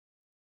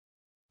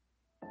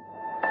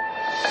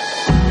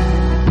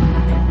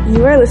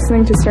You are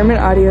listening to sermon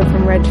audio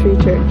from Red Tree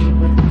Church.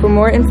 For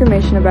more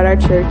information about our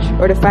church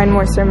or to find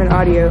more sermon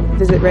audio,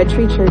 visit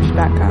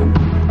redtreechurch.com.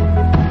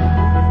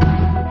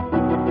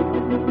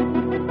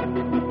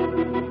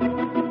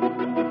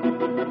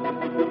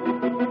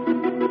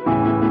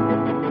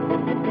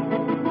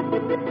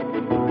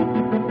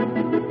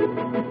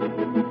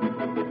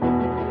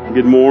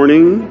 Good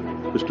morning,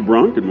 Mr.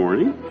 Brunk. Good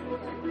morning.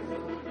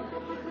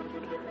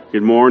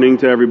 Good morning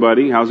to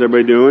everybody. How's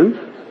everybody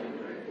doing?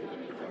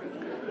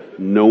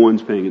 No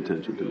one's paying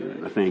attention to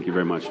me. Thank you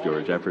very much,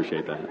 George. I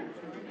appreciate that.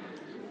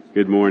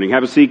 Good morning.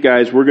 Have a seat,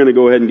 guys. We're going to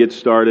go ahead and get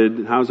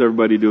started. How's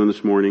everybody doing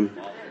this morning?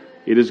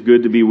 It is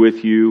good to be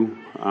with you.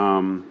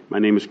 My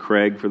name is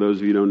Craig, for those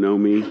of you who don't know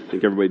me. I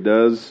think everybody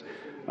does.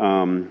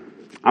 I'm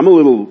a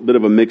little bit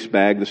of a mixed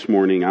bag this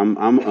morning.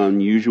 I'm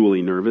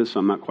unusually nervous.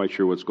 I'm not quite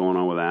sure what's going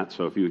on with that,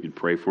 so if you could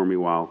pray for me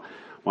while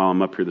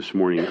I'm up here this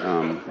morning.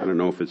 I don't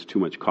know if it's too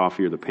much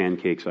coffee or the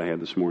pancakes I had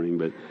this morning,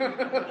 but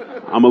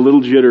I'm a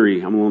little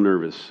jittery. I'm a little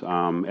nervous,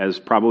 as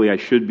probably I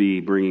should be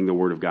bringing the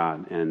Word of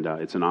God, and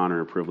it's an honor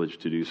and a privilege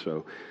to do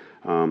so.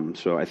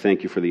 So I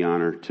thank you for the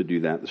honor to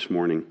do that this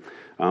morning.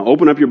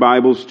 Open up your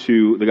Bibles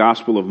to the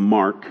Gospel of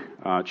Mark,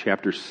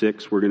 chapter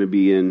 6. We're going to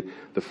be in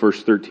the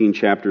first 13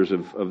 chapters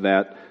of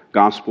that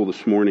Gospel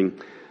this morning.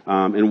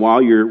 And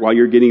while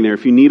you're getting there,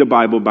 if you need a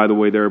Bible, by the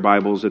way, there are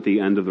Bibles at the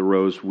end of the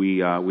rows.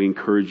 We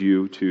encourage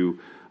you to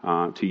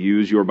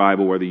use your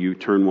Bible, whether you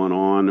turn one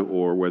on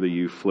or whether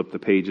you flip the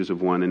pages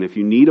of one. And if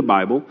you need a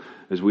Bible,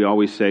 as we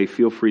always say,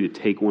 feel free to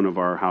take one of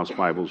our house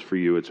Bibles for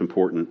you. It's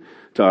important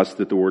to us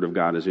that the Word of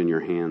God is in your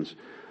hands.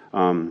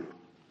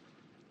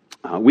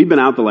 We've been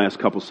out the last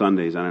couple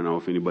Sundays. I don't know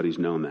if anybody's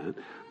known that,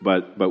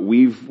 but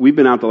we've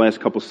been out the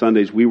last couple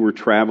Sundays. We were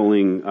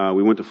traveling.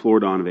 We went to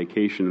Florida on a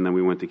vacation, and then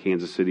we went to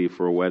Kansas City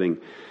for a wedding.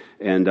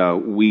 And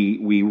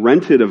we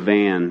rented a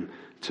van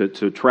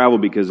to travel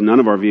because none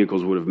of our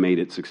vehicles would have made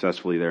it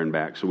successfully there and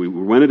back. So we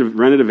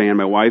rented a van.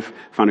 My wife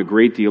found a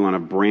great deal on a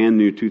brand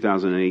new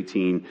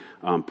 2018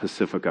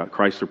 Pacifica,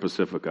 Chrysler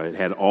Pacifica. It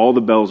had all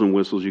the bells and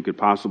whistles you could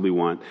possibly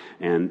want,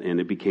 and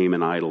it became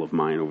an idol of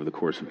mine over the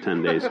course of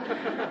 10 days.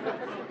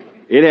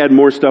 It had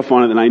more stuff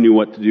on it than I knew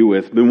what to do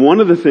with. But one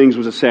of the things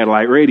was a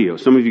satellite radio.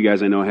 Some of you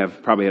guys I know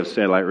probably have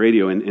satellite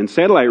radio, and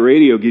satellite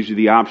radio gives you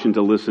the option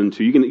to listen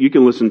to. You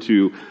can listen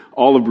to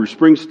all of Bruce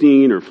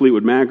Springsteen or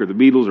Fleetwood Mac or the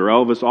Beatles or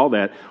Elvis, all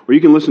that, or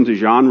you can listen to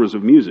genres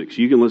of music.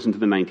 So you can listen to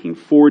the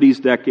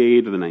 1940s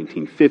decade or the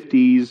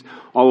 1950s,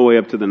 all the way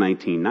up to the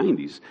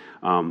 1990s.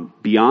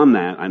 Beyond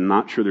that, I'm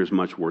not sure there's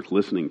much worth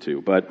listening to.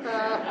 But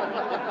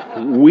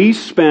we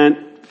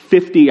spent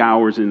 50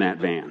 hours in that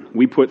van.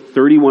 We put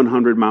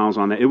 3,100 miles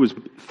on that. It was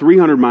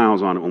 300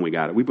 miles on it when we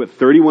got it. We put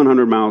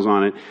 3,100 miles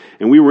on it,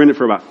 and we were in it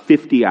for about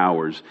 50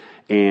 hours.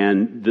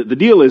 And the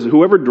deal is,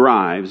 whoever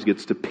drives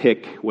gets to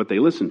pick what they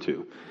listen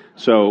to.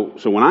 So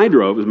when I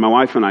drove, it was my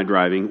wife and I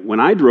driving. When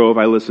I drove,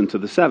 I listened to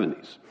the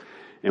 70s.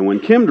 And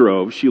when Kim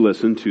drove, she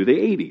listened to the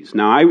 80s.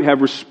 Now, I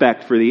have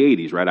respect for the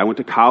 80s, right? I went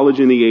to college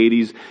in the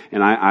 80s,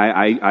 and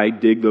I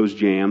dig those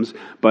jams.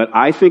 But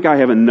I think I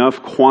have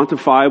enough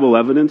quantifiable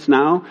evidence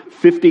now,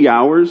 50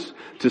 hours,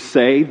 to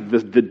say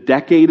the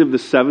decade of the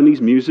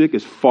 70s music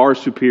is far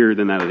superior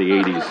than that of the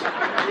 80s.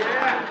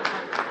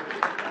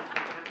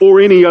 Or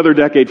any other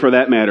decade for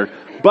that matter.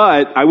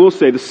 But I will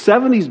say the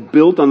 70s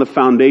built on the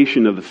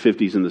foundation of the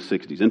 50s and the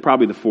 60s, and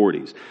probably the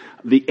 40s.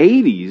 The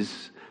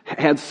 80s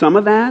had some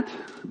of that,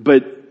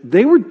 but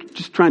they were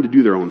just trying to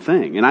do their own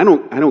thing. And I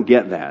don't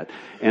get that.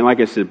 And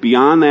like I said,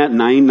 beyond that,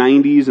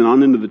 90s and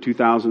on into the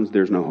 2000s,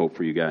 there's no hope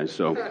for you guys.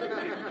 So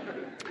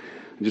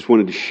I just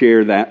wanted to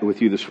share that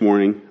with you this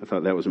morning. I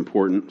thought that was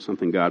important,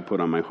 something God put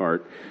on my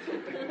heart.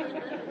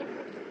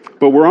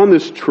 But we're on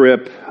this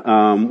trip.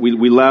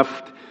 We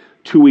left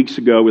 2 weeks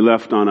ago. We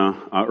left on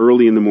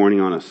early in the morning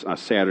on a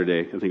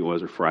Saturday, I think it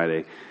was, or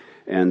Friday.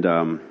 And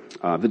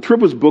the trip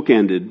was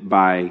bookended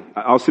by,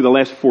 I'll say the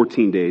last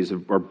 14 days are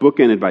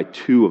bookended by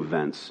two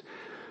events.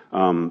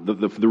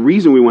 The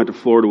reason we went to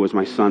Florida was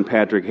my son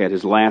Patrick had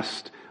his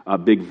last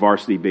big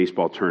varsity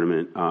baseball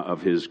tournament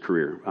of his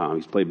career.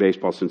 He's played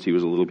baseball since he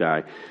was a little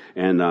guy.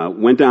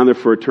 And went down there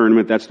for a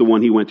tournament. That's the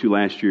one he went to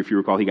last year. If you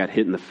recall, he got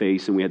hit in the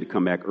face and we had to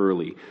come back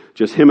early.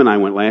 Just him and I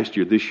went last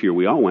year. This year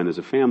we all went as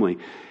a family.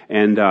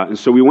 And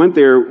so we went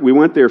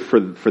there for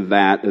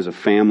that as a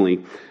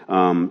family.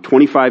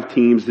 25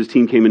 teams. His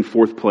team came in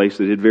fourth place.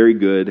 They did very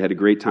good, had a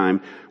great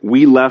time.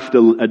 We left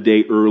a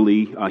day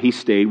early. He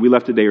stayed. We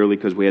left a day early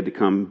because we had to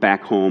come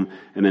back home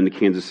and then to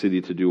Kansas City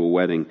to do a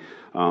wedding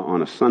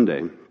on a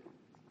Sunday.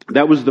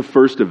 That was the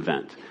first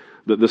event.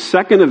 The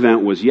second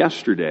event was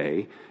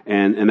yesterday,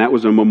 and that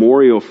was a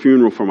memorial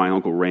funeral for my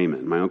Uncle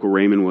Raymond. My Uncle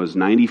Raymond was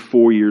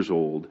 94 years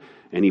old,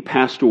 and he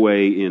passed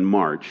away in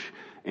March.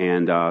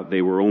 And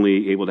they were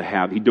only able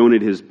to he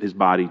donated his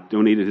body to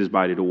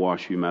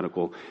WashU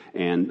Medical,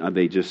 and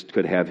they just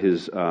could have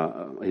his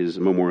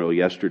memorial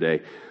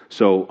yesterday.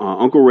 So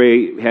Uncle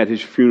Ray had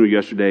his funeral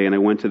yesterday, and I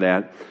went to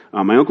that.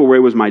 My Uncle Ray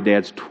was my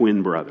dad's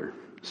twin brother.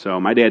 So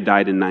my dad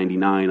died in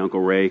 99. Uncle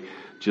Ray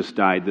just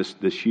died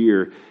this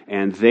year,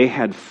 and they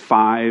had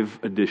 5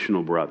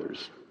 additional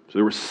brothers. So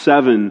there were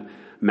 7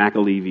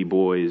 McAlevey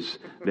boys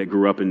that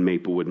grew up in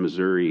Maplewood,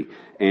 Missouri.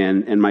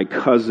 And my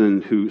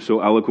cousin, who so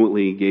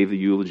eloquently gave the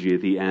eulogy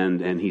at the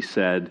end, and he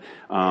said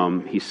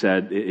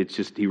it's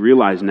just, he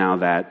realized now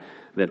that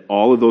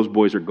all of those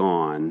boys are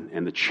gone,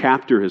 and the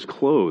chapter has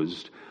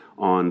closed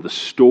on the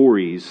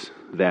stories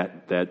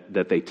that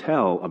they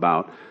tell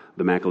about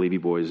the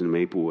McAlevey boys in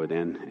Maplewood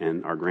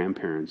and our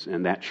grandparents.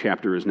 And that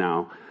chapter is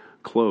now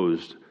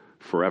closed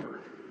forever.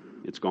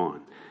 It's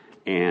gone.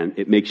 And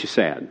it makes you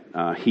sad.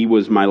 He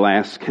was my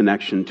last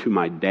connection to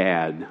my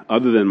dad,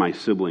 other than my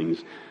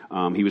siblings.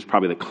 He was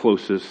probably the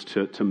closest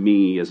to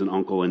me as an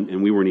uncle,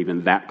 and we weren't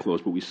even that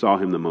close, but we saw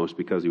him the most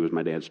because he was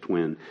my dad's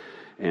twin.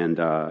 And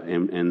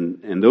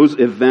those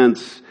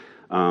events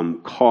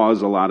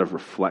cause a lot of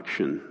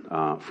reflection.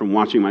 From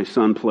watching my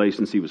son play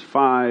since he was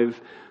 5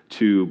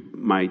 to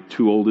my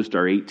 2 oldest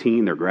are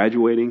 18. They're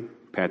graduating.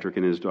 Patrick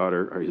and his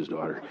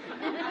daughter.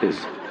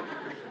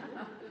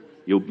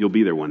 You'll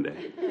be there one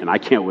day, and I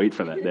can't wait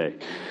for that day.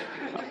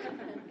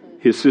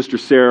 His sister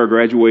Sarah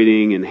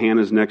graduating, and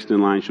Hannah's next in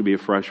line. She'll be a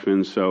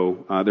freshman.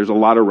 So there's a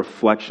lot of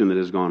reflection that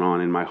has gone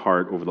on in my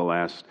heart over the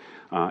last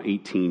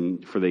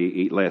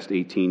last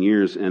 18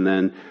 years. And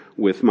then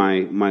with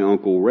my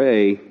Uncle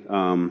Ray,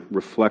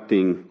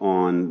 reflecting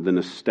on the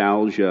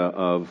nostalgia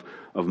of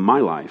my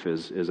life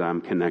as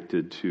I'm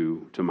connected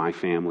to my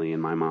family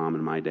and my mom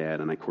and my dad,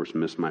 and I, of course,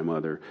 miss my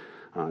mother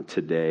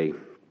today.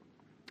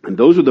 And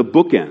those are the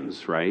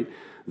bookends, right,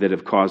 that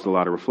have caused a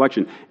lot of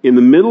reflection. In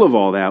the middle of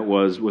all that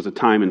was a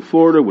time in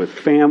Florida with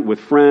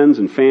friends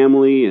and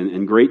family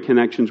and great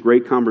connections,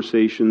 great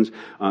conversations.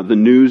 The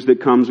news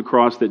that comes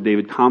across that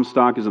David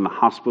Comstock is in the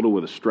hospital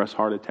with a stress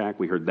heart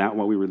attack. We heard that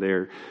while we were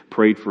there,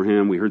 prayed for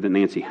him. We heard that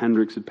Nancy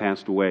Hendricks had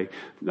passed away.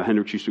 The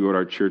Hendricks used to go to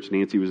our church.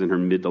 Nancy was in her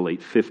mid to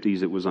late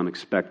 50s. It was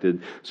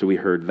unexpected. So we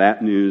heard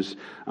that news.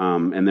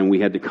 And then we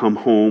had to come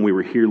home. We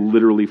were here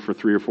literally for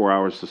 3 or 4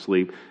 hours to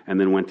sleep, and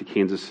then went to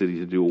Kansas City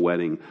to do a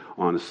wedding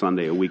on a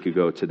Sunday a week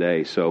ago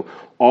today. So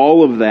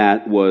all of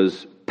that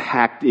was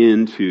packed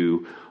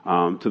into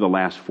to the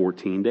last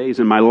 14 days.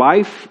 And my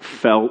life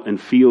felt and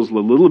feels a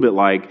little bit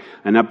like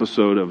an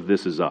episode of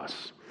This Is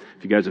Us.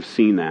 If you guys have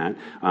seen that.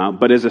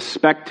 But as a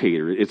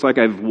spectator, it's like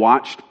I've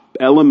watched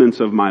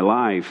elements of my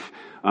life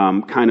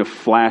kind of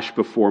flash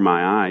before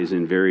my eyes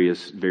in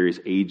various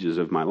ages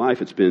of my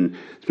life. It's been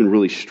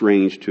really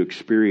strange to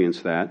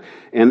experience that.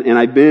 And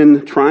I've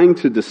been trying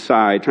to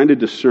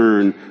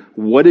discern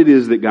what it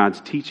is that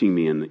God's teaching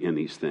me in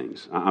these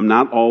things. I'm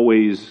not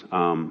always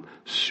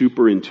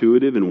super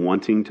intuitive in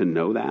wanting to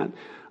know that.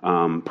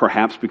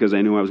 Perhaps because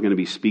I knew I was going to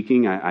be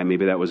speaking,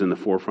 maybe that was in the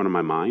forefront of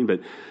my mind,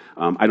 but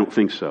I don't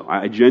think so.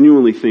 I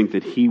genuinely think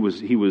that he was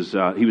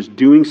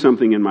doing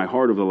something in my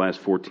heart over the last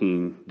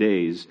 14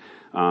 days,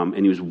 and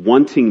he was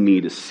wanting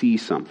me to see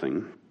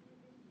something.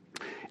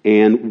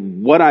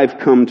 And what I've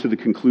come to the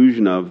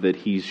conclusion of that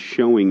he's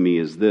showing me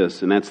is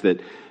this, and that's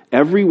that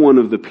every one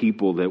of the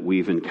people that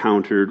we've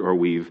encountered or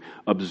we've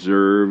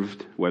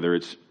observed, whether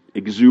it's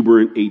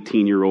exuberant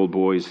 18-year-old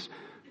boys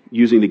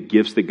using the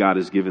gifts that God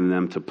has given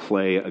them to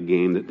play a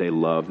game that they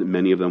love, that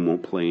many of them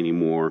won't play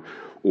anymore,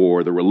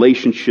 or the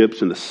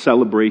relationships and the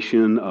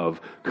celebration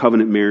of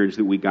covenant marriage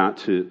that we got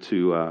to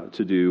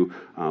do,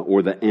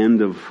 or the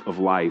end of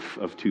life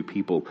of 2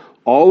 people.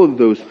 All of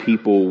those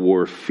people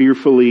were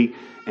fearfully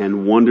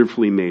and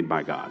wonderfully made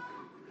by God.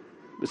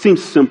 It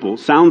seems simple,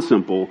 sounds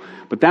simple,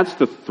 but that's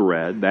the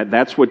thread.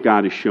 That's what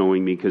God is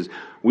showing me, because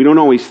we don't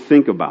always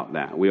think about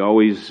that. We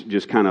always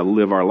just kind of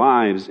live our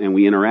lives, and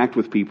we interact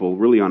with people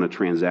really on a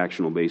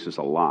transactional basis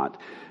a lot.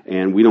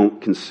 And we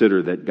don't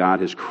consider that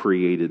God has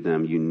created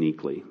them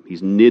uniquely.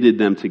 He's knitted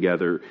them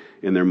together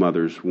in their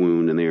mother's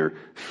womb, and they are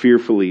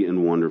fearfully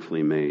and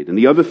wonderfully made. And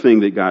the other thing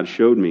that God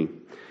showed me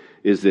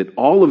is that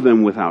all of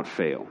them, without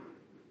fail,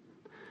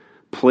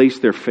 place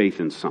their faith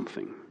in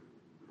something,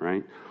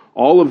 right?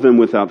 All of them,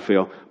 without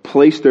fail,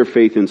 place their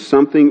faith in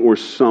something or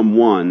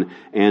someone,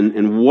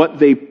 and what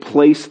they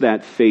place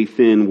that faith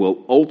in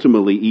will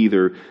ultimately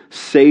either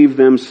save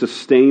them,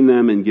 sustain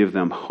them, and give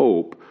them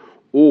hope,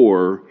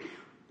 or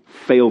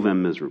fail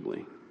them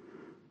miserably.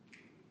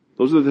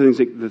 Those are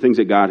the things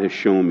that God has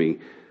shown me.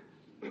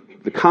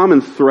 The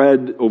common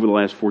thread over the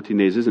last 14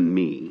 days isn't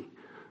me.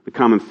 The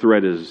common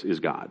thread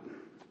is God.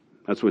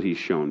 That's what He's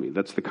shown me.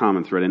 That's the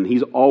common thread, and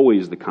He's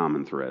always the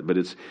common thread, but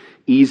it's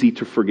easy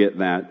to forget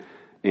that,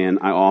 and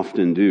I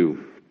often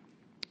do.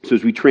 So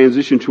as we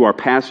transition to our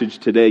passage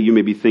today, you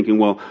may be thinking,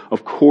 well,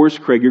 of course,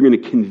 Craig, you're going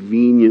to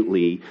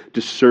conveniently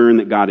discern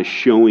that God is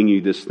showing you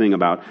this thing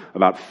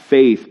about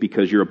faith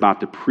because you're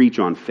about to preach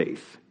on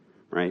faith,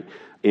 right?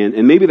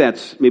 And maybe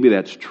that's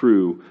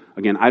true.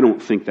 Again, I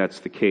don't think that's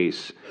the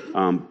case.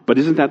 But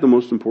isn't that the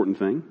most important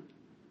thing?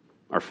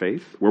 Our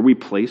faith? Where we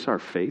place our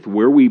faith?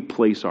 Where we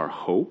place our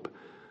hope?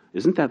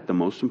 Isn't that the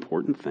most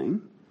important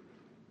thing?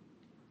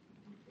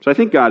 So I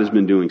think God has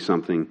been doing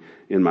something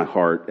in my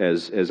heart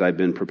as I've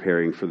been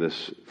preparing for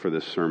this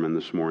sermon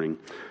this morning.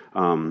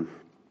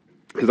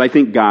 Because I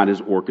think God has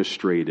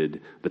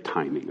orchestrated the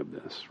timing of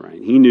this,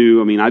 right? He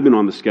knew, I've been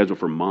on the schedule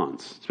for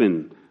months. It's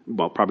been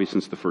probably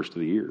since the first of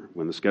the year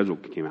when the schedule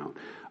came out.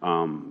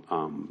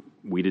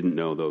 We didn't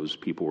know those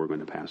people were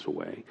going to pass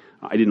away.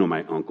 I didn't know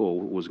my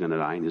uncle was going to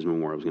die and his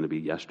memorial was going to be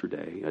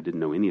yesterday. I didn't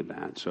know any of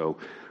that. So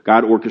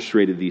God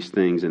orchestrated these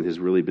things and has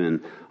really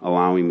been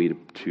allowing me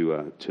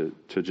to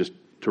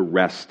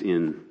rest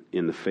in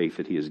the faith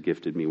that He has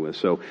gifted me with.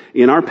 So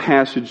in our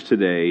passage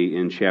today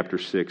in chapter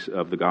 6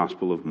 of the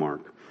Gospel of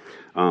Mark,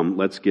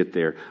 let's get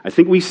there. I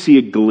think we see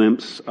a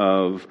glimpse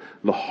of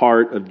the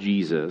heart of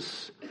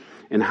Jesus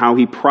and how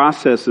He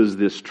processes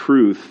this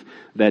truth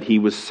that He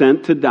was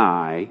sent to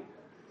die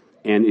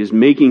and is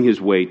making His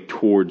way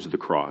towards the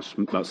cross.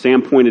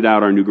 Sam pointed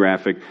out our new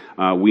graphic.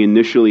 We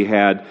initially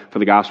had, for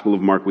the Gospel of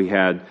Mark, we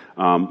had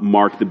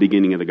Mark, the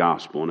beginning of the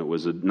Gospel. And it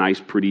was a nice,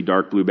 pretty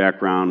dark blue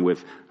background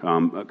with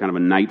kind of a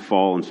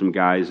nightfall and some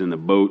guys in the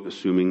boat,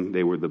 assuming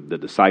they were the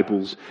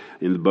disciples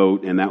in the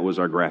boat. And that was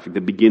our graphic,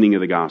 the beginning of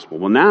the Gospel.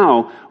 Well,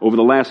 now, over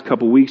the last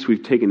couple of weeks,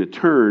 we've taken a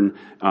turn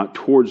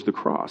towards the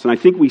cross. And I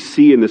think we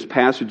see in this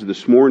passage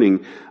this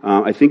morning,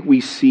 I think we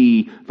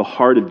see the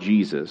heart of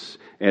Jesus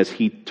as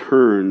He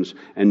turns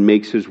and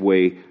makes His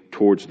way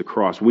towards the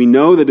cross. We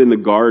know that in the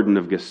Garden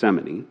of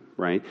Gethsemane,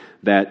 right,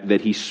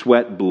 that He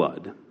sweat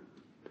blood,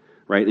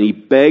 right, and He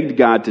begged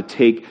God to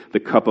take the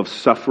cup of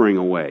suffering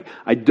away.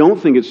 I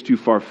don't think it's too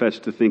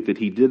far-fetched to think that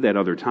He did that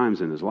other times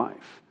in His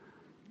life.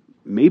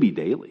 Maybe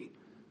daily,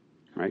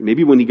 right?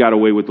 Maybe when He got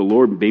away with the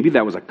Lord, maybe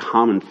that was a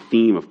common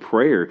theme of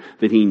prayer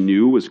that He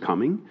knew was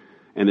coming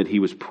and that He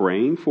was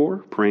praying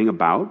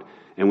about.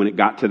 And when it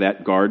got to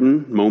that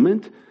garden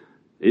moment,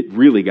 it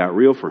really got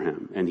real for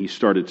Him, and He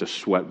started to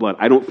sweat blood.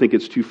 I don't think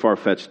it's too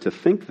far-fetched to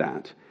think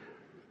that.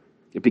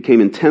 It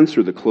became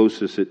intenser the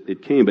closest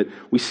it came. But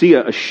we see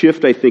a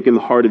shift, I think, in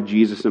the heart of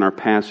Jesus in our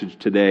passage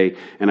today,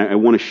 and I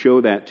want to show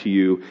that to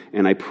you.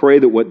 And I pray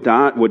that what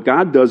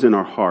God does in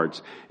our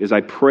hearts is I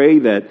pray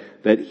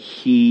that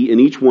He, in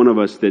each one of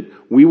us, that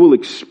we will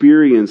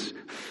experience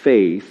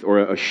faith or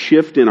a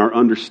shift in our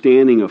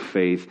understanding of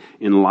faith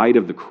in light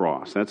of the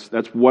cross.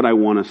 That's what I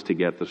want us to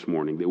get this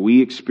morning, that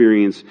we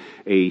experience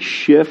a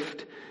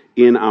shift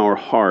in our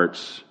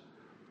hearts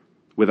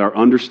with our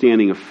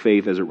understanding of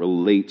faith as it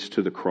relates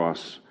to the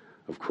cross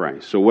of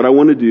Christ. So what I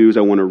want to do is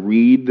I want to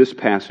read this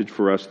passage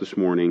for us this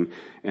morning,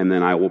 and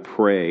then I will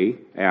pray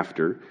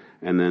after,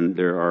 and then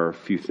there are a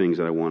few things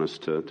that I want us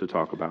to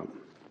talk about.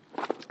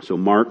 So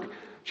Mark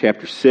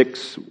chapter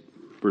 6,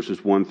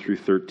 verses 1 through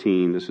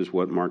 13, this is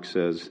what Mark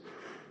says.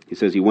 He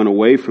says, He went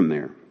away from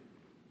there,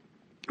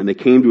 and they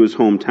came to His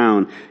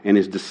hometown, and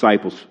His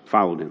disciples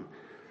followed Him.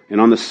 And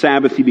on the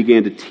Sabbath He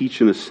began to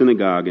teach in the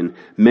synagogue, and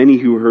many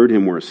who heard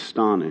Him were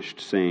astonished,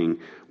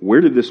 saying,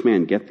 Where did this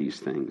man get these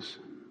things?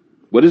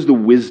 What is the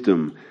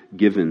wisdom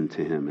given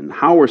to Him? And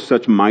how are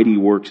such mighty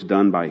works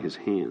done by His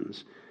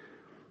hands?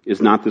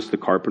 Is not this the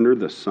carpenter,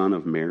 the son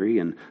of Mary,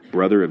 and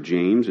brother of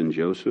James and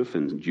Joseph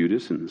and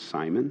Judas and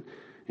Simon?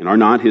 And are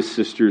not His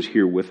sisters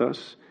here with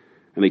us?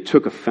 And they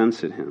took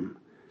offense at Him.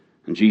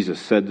 And Jesus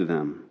said to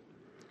them,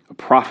 A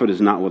prophet is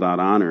not without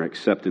honor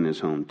except in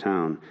his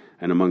hometown,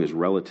 and among his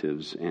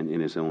relatives, and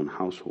in his own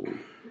household.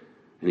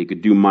 And He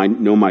could do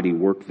no mighty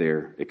work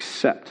there,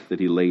 except that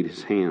He laid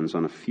His hands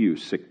on a few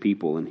sick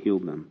people and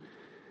healed them.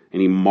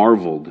 And He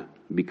marveled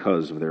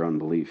because of their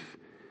unbelief.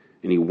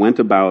 And He went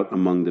about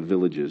among the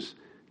villages,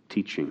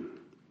 teaching.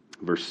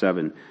 Verse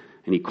 7,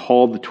 And He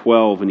called the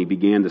 12, and He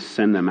began to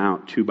send them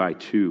out 2 by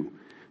 2. And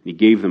He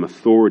gave them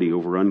authority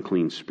over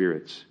unclean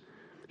spirits.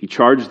 He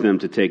charged them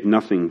to take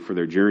nothing for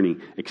their journey,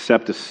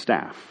 except a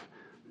staff.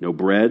 No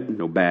bread,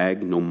 no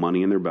bag, no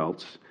money in their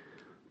belts,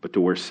 but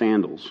to wear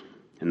sandals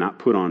and not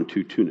put on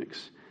 2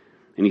 tunics.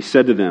 And He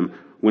said to them,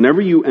 Whenever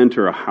you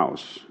enter a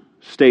house,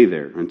 stay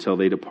there until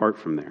you depart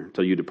from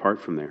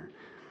there.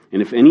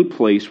 And if any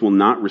place will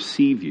not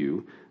receive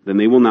you, then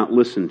they will not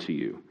listen to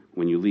you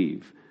when you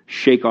leave.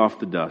 Shake off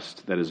the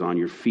dust that is on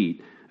your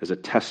feet as a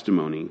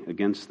testimony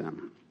against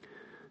them.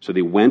 So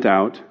they went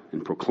out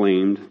and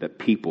proclaimed that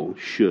people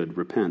should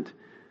repent.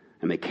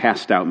 And they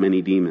cast out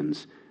many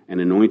demons and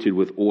anointed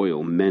with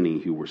oil many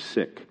who were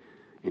sick,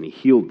 and He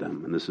healed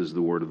them. And this is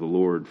the word of the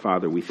Lord.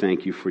 Father, we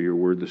thank You for Your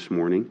word this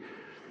morning.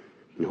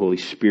 And Holy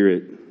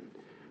Spirit,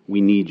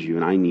 we need You,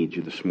 and I need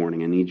You this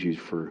morning. I need You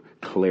for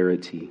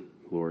clarity,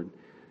 Lord.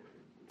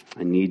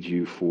 I need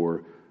You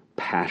for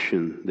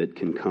passion that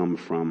can come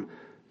from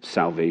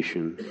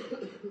salvation.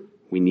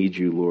 We need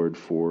You, Lord,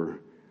 for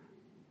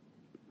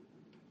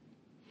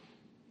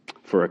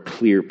a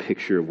clear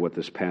picture of what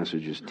this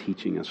passage is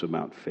teaching us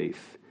about faith.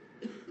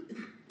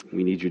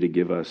 We need You to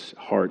give us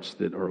hearts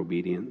that are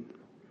obedient.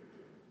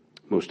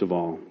 Most of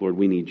all, Lord,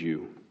 we need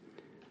You.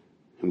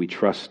 And we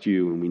trust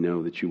You, and we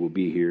know that You will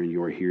be here, and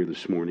You are here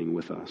this morning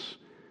with us.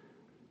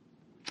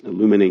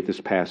 Illuminate this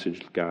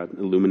passage, God.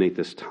 Illuminate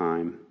this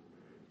time.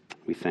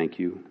 We thank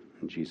You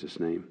in Jesus'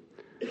 name.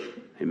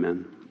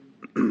 Amen.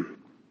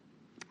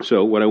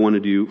 So what I want to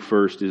do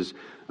first is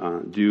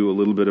do a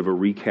little bit of a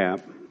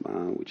recap,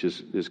 which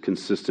is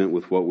consistent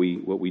with what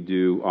we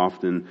do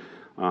often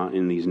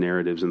in these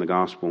narratives in the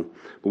gospel.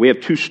 But we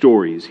have 2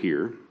 stories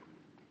here.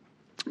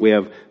 We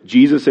have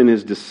Jesus and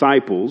His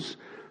disciples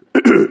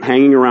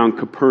hanging around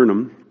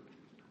Capernaum,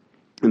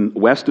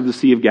 west of the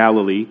Sea of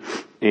Galilee,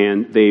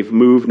 and they've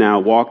moved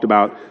now,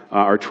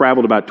 or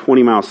traveled about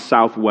 20 miles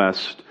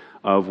southwest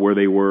of where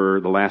they were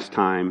the last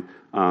time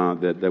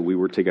that we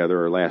were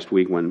together, or last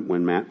week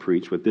when Matt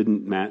preached. But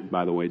didn't Matt,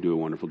 by the way, do a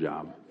wonderful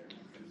job?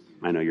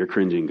 I know you're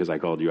cringing because I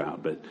called you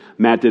out, but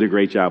Matt did a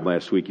great job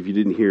last week. If you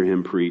didn't hear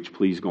him preach,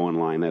 please go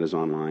online. That is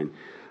online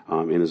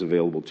and is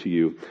available to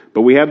you.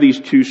 But we have these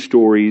two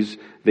stories.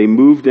 They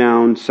moved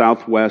down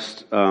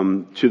southwest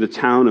to the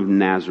town of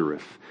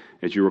Nazareth.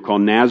 As you recall,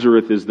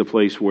 Nazareth is the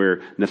place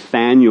where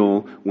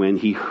Nathanael, when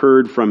he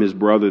heard from his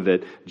brother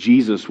that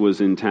Jesus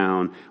was in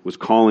town, was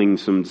calling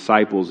some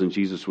disciples, and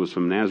Jesus was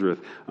from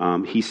Nazareth.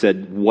 He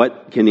said,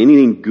 "What can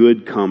anything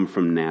good come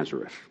from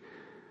Nazareth?"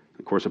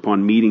 Of course,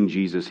 upon meeting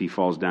Jesus, he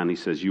falls down and he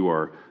says, You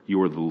are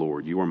the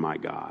Lord. You are my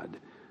God.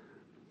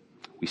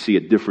 We see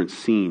a different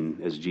scene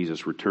as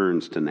Jesus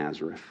returns to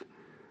Nazareth.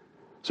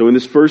 So in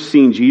this first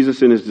scene,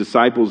 Jesus and his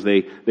disciples,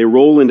 they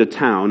roll into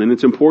town, and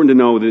it's important to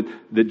know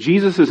that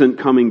Jesus isn't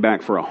coming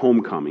back for a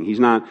homecoming. He's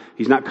not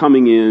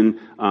coming in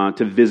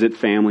to visit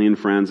family and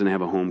friends and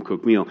have a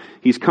home-cooked meal.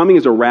 He's coming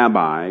as a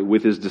rabbi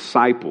with his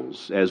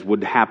disciples, as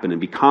would happen and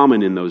be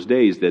common in those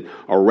days, that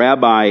a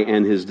rabbi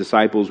and his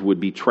disciples would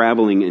be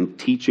traveling and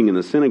teaching in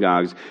the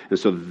synagogues, and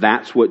so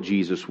that's what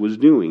Jesus was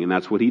doing, and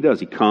that's what he does.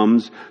 He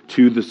comes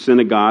to the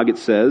synagogue, it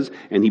says,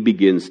 and he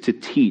begins to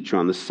teach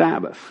on the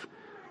Sabbath.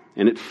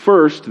 And at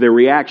first, their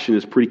reaction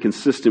is pretty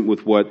consistent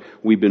with what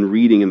we've been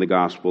reading in the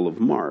Gospel of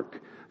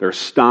Mark. They're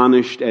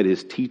astonished at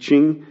his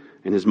teaching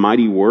and his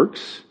mighty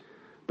works,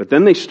 but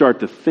then they start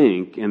to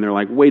think, and they're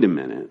like, wait a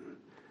minute.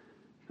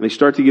 And they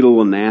start to get a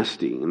little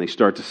nasty, and they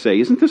start to say,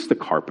 isn't this the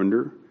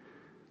carpenter?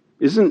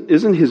 Isn't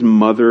his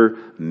mother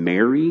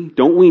Mary?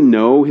 Don't we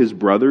know his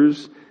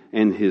brothers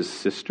and his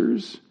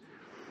sisters?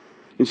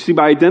 And see,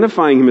 by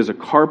identifying him as a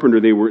carpenter,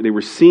 they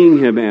were seeing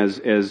him as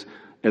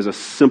a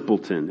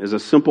simpleton, as a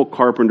simple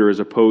carpenter,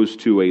 as opposed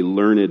to a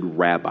learned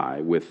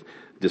rabbi with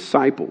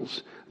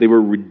disciples. They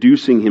were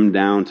reducing him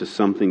down to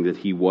something that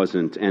he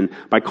wasn't. And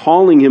by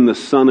calling him the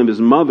son of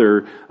his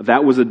mother,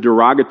 that was a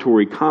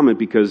derogatory comment,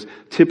 because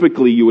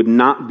typically you would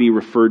not be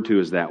referred to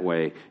as that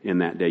way in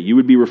that day. You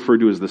would be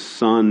referred to as the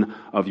son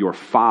of your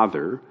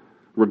father,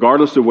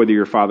 regardless of whether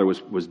your father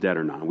was dead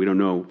or not. We don't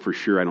know for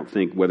sure, I don't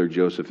think, whether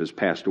Joseph has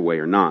passed away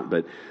or not.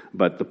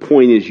 But the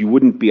point is, you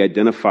wouldn't be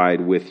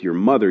identified with your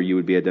mother, you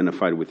would be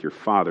identified with your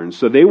father. And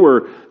so they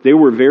were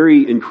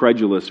very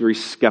incredulous, very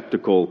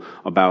skeptical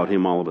about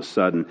him all of a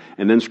sudden.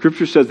 And then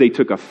Scripture says they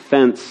took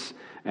offense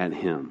at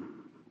him.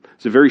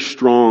 It's a very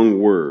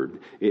strong word.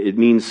 It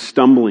means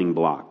stumbling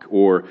block,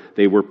 or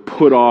they were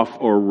put off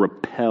or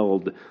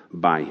repelled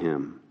by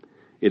him.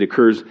 It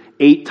occurs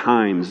 8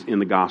 times in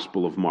the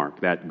Gospel of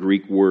Mark, that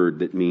Greek word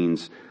that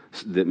means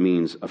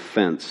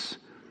offense.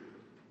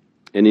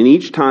 And in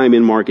each time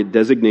in Mark, it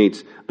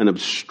designates an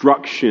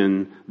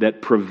obstruction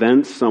that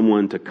prevents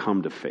someone to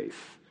come to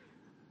faith.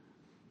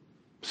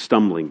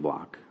 Stumbling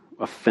block,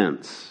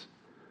 offense.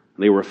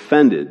 They were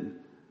offended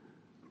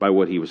by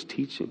what he was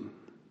teaching.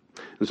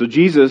 And so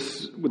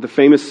Jesus, with the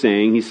famous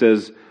saying, he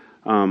says,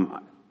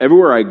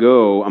 everywhere I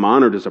go, I'm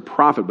honored as a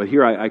prophet, but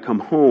here I come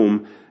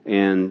home,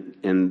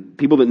 and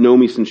people that know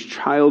me since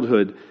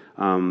childhood,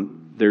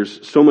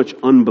 there's so much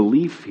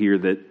unbelief here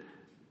that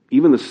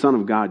even the Son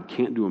of God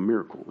can't do a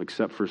miracle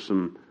except for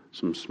some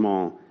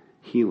small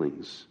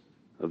healings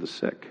of the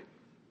sick.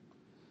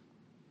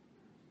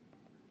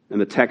 And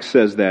the text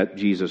says that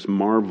Jesus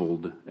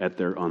marveled at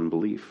their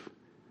unbelief.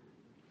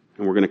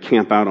 And we're going to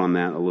camp out on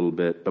that a little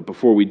bit. But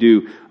before we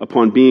do,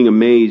 upon being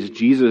amazed,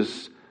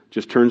 Jesus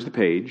just turns the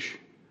page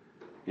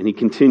and he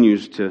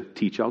continues to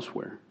teach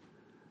elsewhere.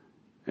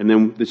 And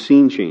then the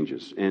scene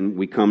changes, and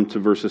we come to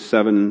verses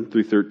 7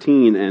 through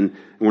 13, and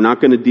we're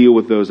not going to deal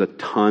with those a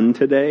ton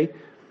today,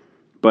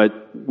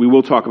 but we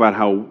will talk about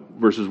how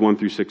verses 1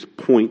 through 6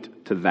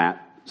 point to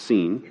that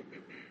scene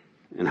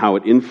and how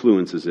it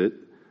influences it.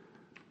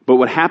 But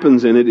what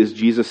happens in it is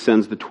Jesus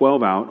sends the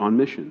 12 out on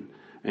mission,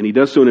 and he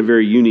does so in a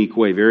very unique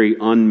way, very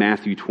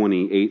un-Matthew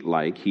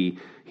 28-like.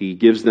 He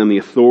gives them the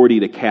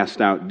authority to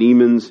cast out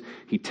demons.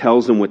 He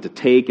tells them what to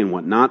take and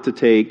what not to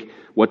take,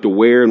 what to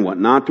wear and what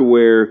not to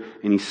wear,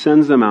 and he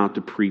sends them out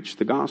to preach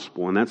the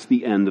gospel. And that's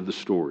the end of the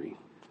story.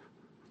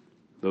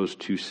 Those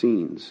 2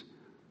 scenes.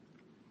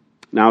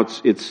 Now,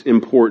 it's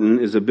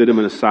important, as a bit of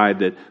an aside,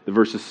 that the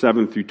verses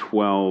 7 through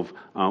 12,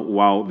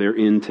 while they're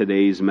in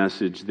today's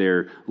message,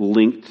 they're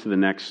linked to the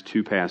next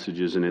 2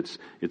 passages, and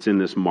it's in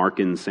this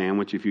Markan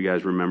sandwich. If you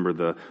guys remember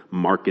the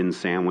Markan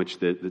sandwich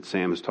that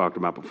Sam has talked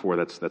about before,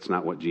 that's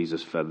not what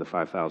Jesus fed the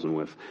 5,000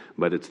 with,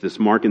 but it's this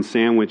Markan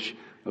sandwich.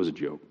 That was a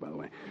joke, by the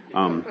way.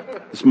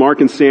 This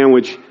Markan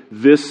sandwich,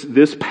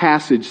 this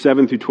passage,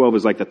 7 through 12,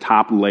 is like the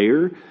top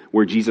layer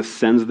where Jesus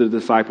sends the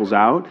disciples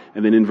out.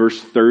 And then in verse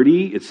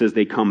 30, it says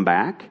they come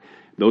back.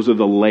 Those are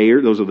the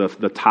layer, those are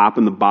the top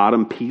and the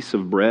bottom piece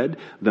of bread.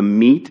 The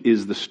meat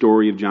is the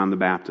story of John the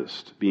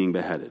Baptist being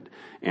beheaded.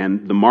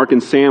 And the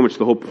Markan sandwich,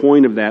 the whole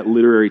point of that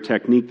literary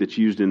technique that's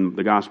used in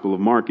the Gospel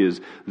of Mark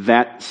is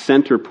that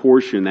center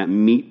portion, that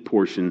meat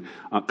portion,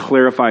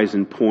 clarifies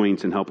and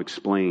points and help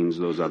explains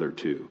those other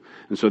two.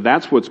 And so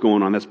that's what's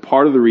going on. That's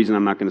part of the reason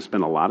I'm not going to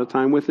spend a lot of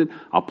time with it.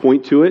 I'll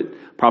point to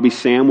it. Probably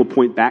Sam will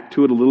point back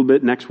to it a little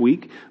bit next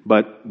week.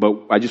 But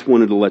I just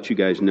wanted to let you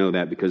guys know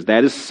that, because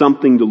that is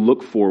something to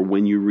look for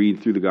when you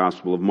read through the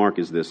Gospel of Mark,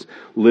 is this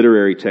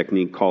literary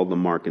technique called the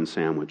Markan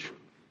sandwich.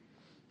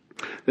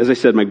 As I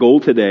said, my goal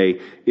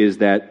today is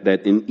that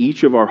in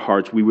each of our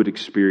hearts we would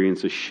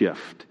experience a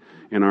shift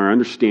in our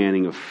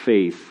understanding of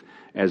faith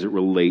as it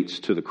relates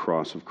to the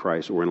cross of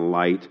Christ, or in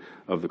light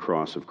of the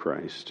cross of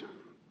Christ.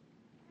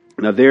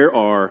 Now, there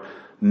are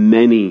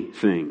many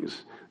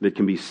things that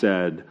can be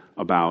said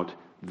about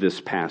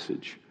this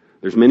passage.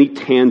 There's many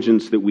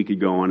tangents that we could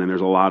go on, and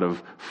there's a lot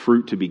of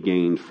fruit to be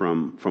gained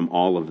from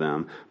all of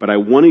them. But I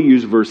want to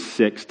use verse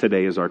 6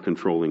 today as our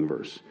controlling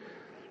verse.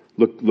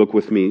 Look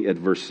with me at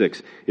verse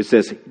 6. It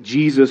says,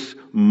 Jesus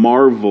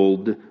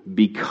marveled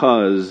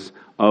because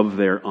of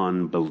their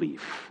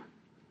unbelief.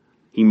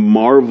 He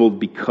marveled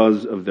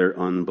because of their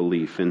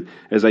unbelief. And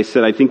as I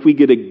said, I think we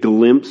get a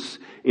glimpse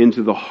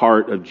into the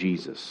heart of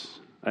Jesus.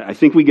 I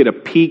think we get a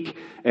peek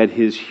at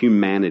his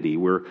humanity.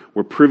 We're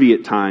privy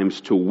at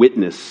times to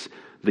witness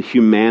the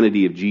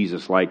humanity of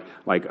Jesus, like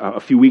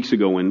a few weeks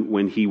ago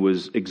when he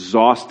was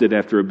exhausted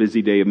after a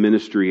busy day of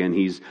ministry and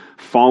he's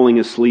falling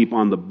asleep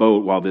on the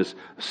boat while this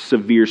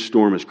severe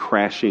storm is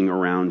crashing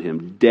around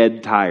him,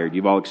 dead tired.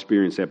 You've all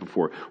experienced that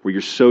before, where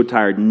you're so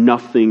tired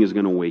nothing is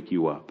going to wake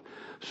you up.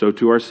 So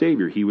to our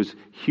Savior, he was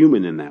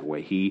human in that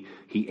way. He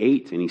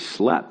ate and he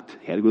slept.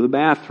 He had to go to the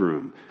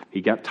bathroom.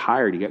 He got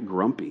tired. He got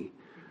grumpy.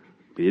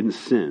 But he didn't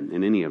sin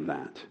in any of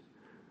that.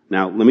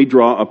 Now, let me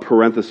draw a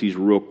parenthesis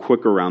real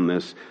quick around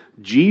this.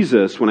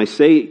 Jesus, when I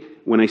say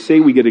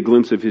we get a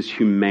glimpse of his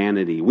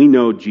humanity, we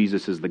know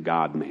Jesus is the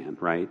God-man,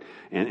 right?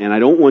 And I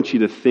don't want you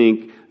to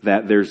think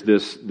that there's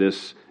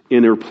this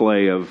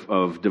interplay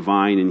of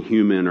divine and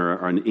human,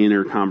 or an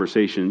inner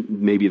conversation.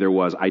 Maybe there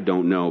was, I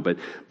don't know.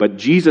 But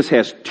Jesus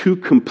has two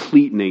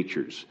complete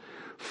natures,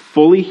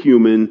 fully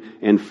human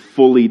and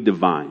fully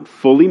divine,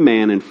 fully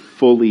man and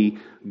fully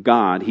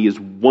God. He is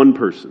one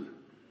person.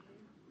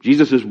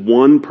 Jesus is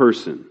one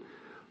person,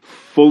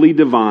 fully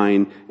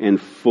divine and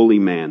fully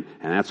man.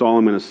 And that's all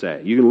I'm going to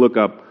say. You can look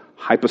up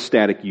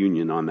hypostatic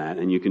union on that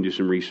and you can do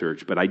some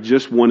research. But I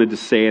just wanted to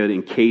say that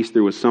in case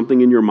there was something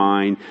in your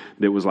mind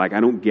that was like, I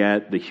don't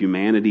get the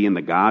humanity and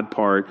the God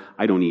part.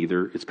 I don't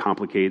either. It's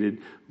complicated,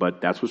 but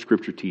that's what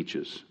Scripture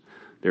teaches.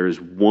 There is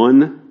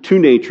two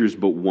natures,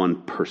 but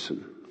one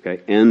person.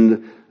 Okay?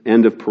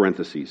 End of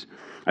parentheses.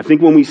 I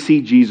think when we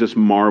see Jesus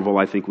marvel,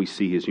 I think we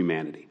see his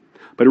humanity.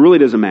 But it really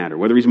doesn't matter.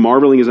 Whether he's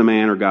marveling as a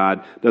man or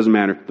God, doesn't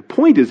matter. The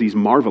point is he's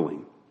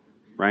marveling,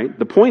 right?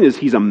 The point is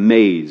he's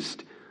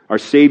amazed. Our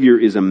Savior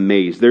is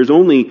amazed. There's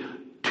only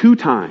 2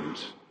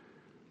 times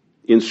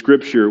in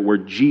Scripture where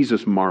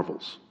Jesus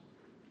marvels.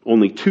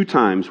 Only 2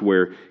 times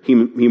where he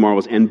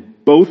marvels,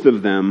 and both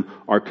of them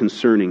are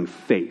concerning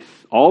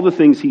faith. All the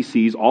things he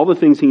sees, all the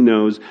things he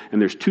knows, and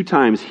there's 2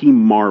 times he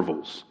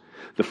marvels.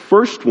 The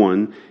first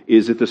one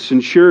is at the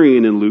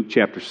centurion in Luke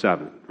chapter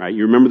 7, right?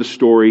 You remember the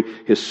story.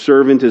 His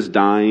servant is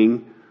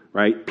dying,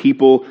 right?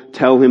 People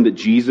tell him that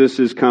Jesus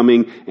is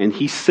coming, and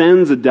he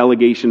sends a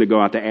delegation to go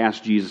out to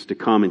ask Jesus to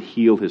come and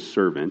heal his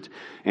servant.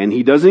 And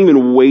he doesn't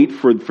even wait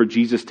for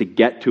Jesus to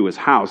get to his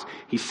house.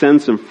 He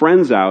sends some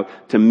friends out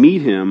to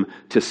meet him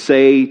to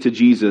say to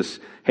Jesus,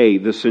 hey,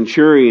 the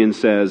centurion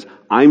says,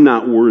 I'm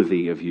not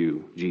worthy of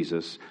you,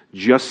 Jesus.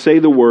 Just say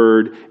the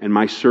word, and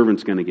my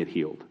servant's going to get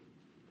healed.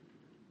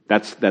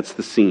 That's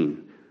the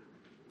scene.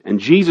 And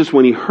Jesus,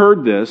 when he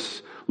heard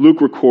this, Luke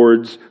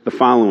records the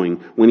following.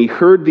 When he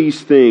heard these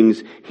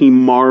things, he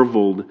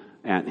marveled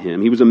at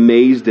him. He was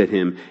amazed at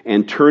him.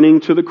 And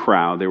turning to the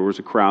crowd, there was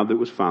a crowd that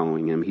was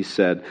following him, he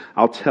said,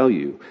 I'll tell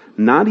you,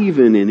 not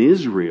even in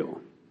Israel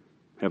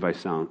have I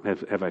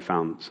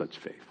found such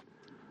faith.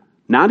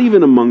 Not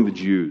even among the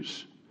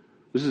Jews.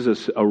 This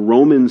is a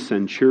Roman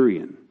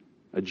centurion,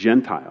 a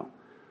Gentile.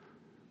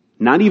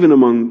 Not even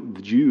among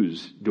the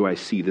Jews do I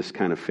see this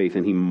kind of faith.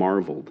 And he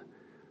marveled.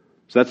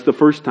 So that's the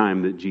first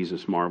time that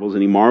Jesus marvels.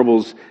 And he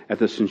marvels at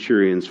the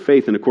centurion's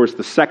faith. And of course,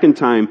 the second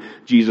time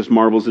Jesus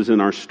marvels is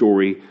in our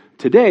story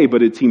today.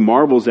 But he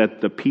marvels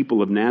at the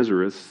people of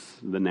Nazareth,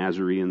 the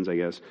Nazareans, I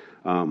guess.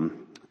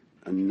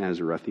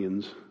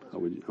 Nazarethians. How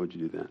would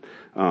you do that?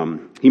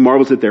 He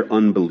marvels at their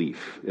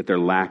unbelief, at their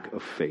lack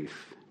of faith.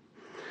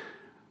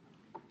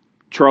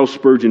 Charles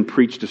Spurgeon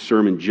preached a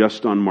sermon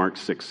just on Mark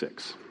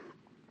 6:6.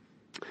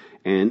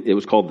 And it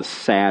was called The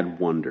Sad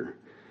Wonder.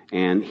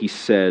 And he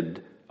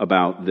said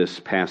about this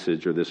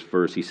passage or this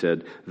verse, he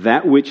said,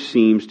 that which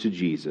seems to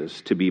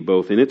Jesus to be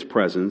both in its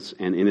presence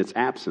and in its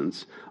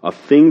absence, a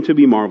thing to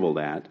be marveled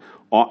at,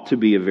 ought to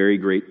be a very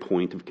great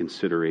point of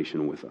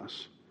consideration with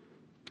us.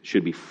 It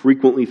should be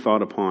frequently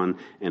thought upon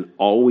and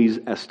always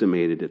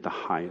estimated at the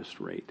highest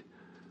rate.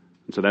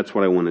 And so that's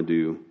what I want to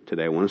do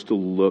today. I want us to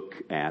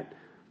look at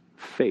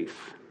faith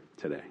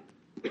today.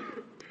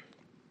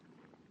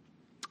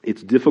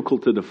 It's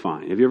difficult to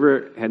define. Have you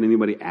ever had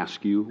anybody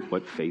ask you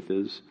what faith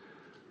is?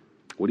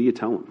 What do you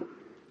tell them?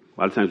 A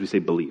lot of times we say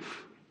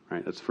belief,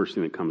 right? That's the first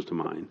thing that comes to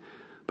mind.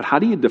 But how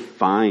do you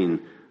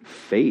define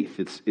faith?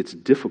 It's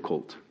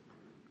difficult.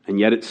 And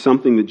yet it's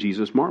something that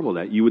Jesus marveled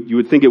at. You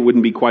would think it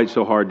wouldn't be quite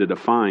so hard to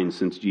define,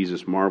 since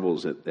Jesus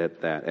marvels at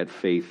that, at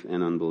faith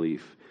and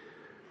unbelief.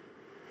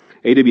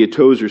 A.W.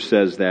 Tozer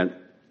says that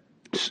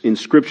in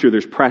Scripture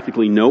there's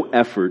practically no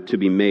effort to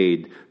be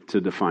made to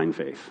define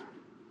faith.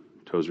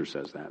 Tozer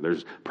says that.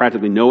 There's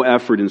practically no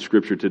effort in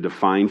Scripture to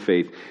define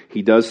faith.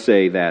 He does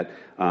say that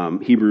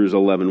Hebrews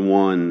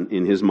 11:1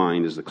 in his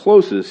mind is the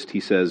closest. He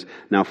says,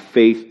 now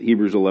faith,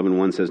 Hebrews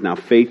 11:1 says, now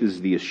faith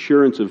is the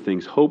assurance of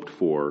things hoped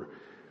for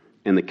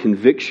and the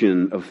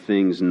conviction of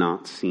things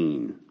not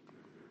seen.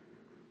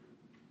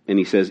 And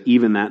he says,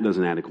 even that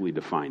doesn't adequately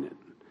define it.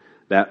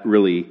 That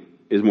really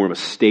is more of a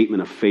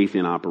statement of faith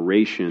in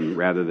operation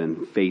rather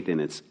than faith in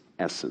its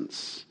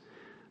essence.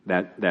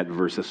 That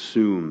verse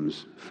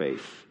assumes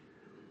faith.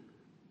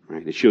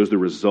 Right? It shows the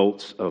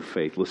results of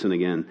faith. Listen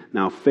again.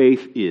 Now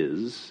faith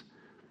is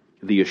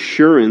the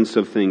assurance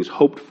of things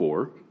hoped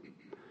for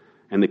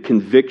and the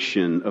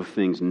conviction of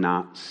things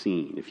not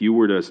seen. If you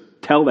were to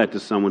tell that to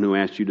someone who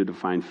asked you to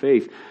define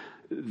faith,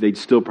 they'd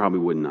still probably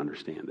wouldn't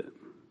understand it,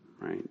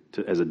 right?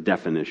 As a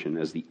definition,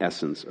 as the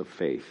essence of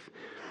faith.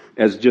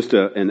 As just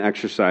an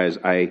exercise,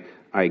 I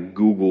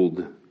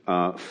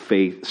Googled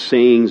faith,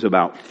 sayings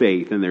about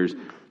faith, and there's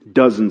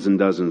dozens and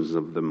dozens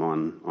of them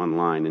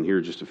online, and here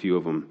are just a few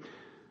of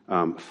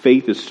them.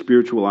 Faith is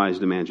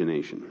spiritualized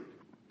imagination.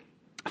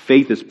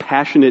 Faith is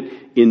passionate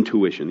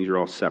intuition. These are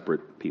all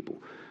separate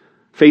people.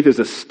 Faith is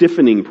a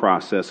stiffening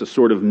process, a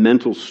sort of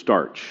mental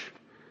starch.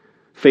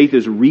 Faith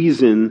is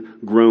reason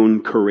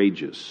grown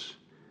courageous.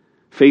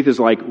 Faith is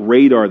like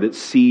radar that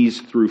sees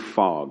through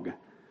fog.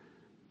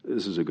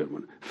 This is a good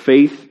one.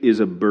 Faith is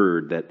a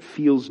bird that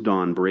feels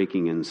dawn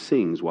breaking and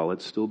sings while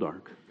it's still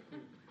dark.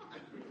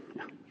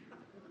 Yeah.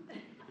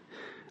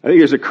 I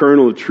think there's a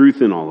kernel of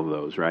truth in all of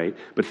those, right?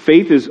 But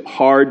faith is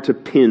hard to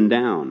pin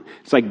down.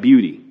 It's like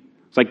beauty.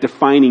 It's like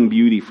defining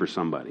beauty for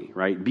somebody,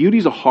 right?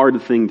 Beauty's a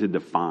hard thing to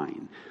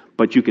define,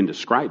 but you can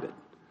describe it,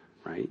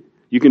 right?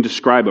 You can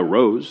describe a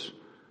rose,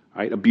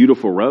 right? A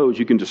beautiful rose.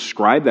 You can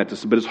describe that,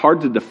 but it's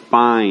hard to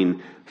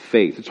define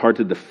faith. It's hard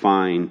to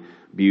define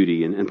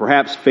beauty. And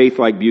perhaps faith,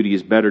 like beauty,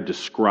 is better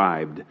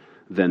described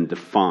than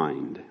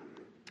defined.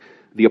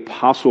 The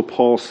Apostle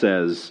Paul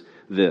says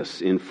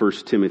this in 1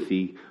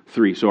 Timothy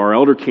 3. So our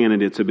elder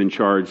candidates have been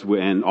charged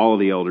with, and all of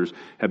the elders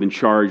have been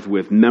charged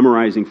with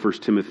memorizing 1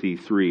 Timothy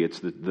 3. It's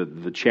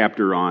the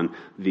chapter on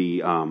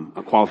the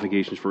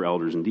qualifications for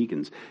elders and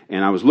deacons.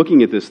 And I was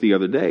looking at this the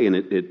other day, and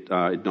it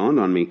dawned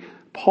on me.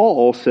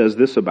 Paul says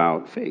this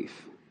about faith.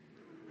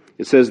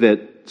 It says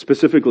that,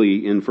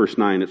 specifically in verse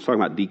 9, it's talking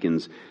about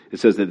deacons. It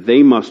says that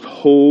they must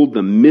hold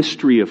the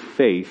mystery of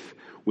faith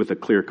with a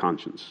clear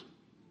conscience.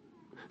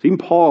 So even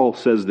Paul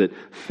says that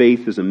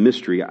faith is a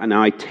mystery.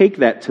 Now I take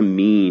that to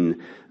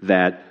mean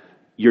that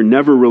you're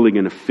never really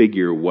going to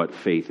figure what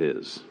faith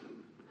is.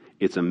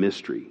 It's a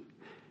mystery.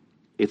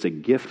 It's a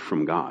gift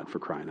from God, for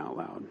crying out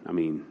loud. I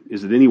mean,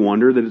 is it any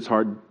wonder that it's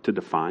hard to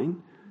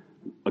define?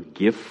 A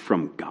gift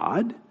from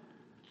God?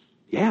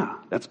 Yeah,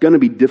 that's going to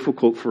be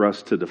difficult for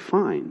us to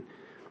define.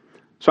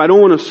 So I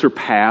don't want to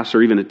surpass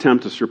or even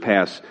attempt to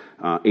surpass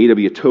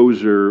A.W.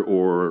 Tozer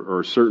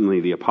or certainly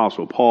the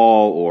Apostle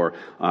Paul or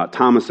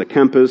Thomas à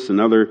Kempis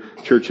and other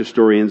church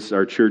historians.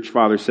 Our church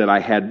father said, I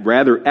had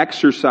rather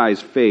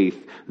exercise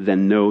faith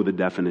than know the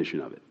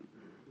definition of it.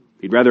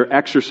 He'd rather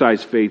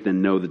exercise faith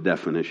than know the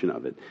definition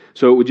of it.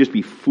 So it would just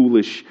be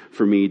foolish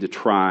for me to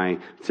try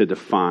to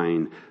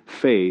define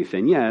faith.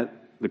 And yet,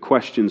 the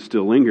question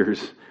still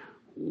lingers,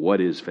 what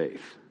is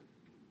faith?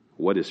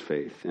 What is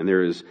faith? And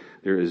there's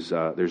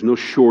no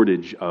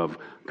shortage of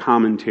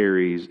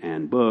commentaries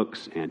and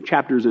books and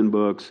chapters in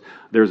books.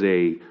 There's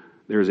an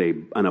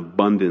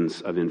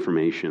abundance of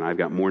information. I've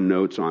got more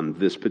notes on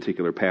this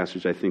particular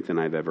passage, I think, than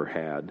I've ever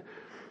had.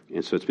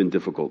 And so it's been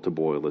difficult to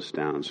boil this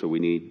down. So we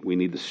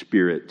need the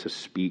Spirit to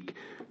speak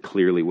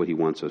clearly what He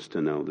wants us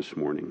to know this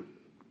morning.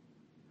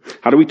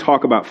 How do we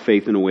talk about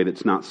faith in a way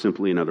that's not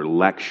simply another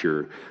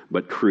lecture,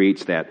 but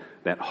creates that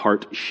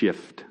heart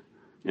shift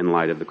in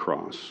light of the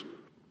cross?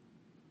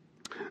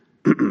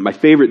 My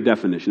favorite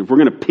definition, if we're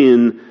going to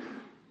pin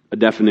a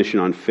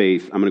definition on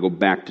faith, I'm going to go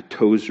back to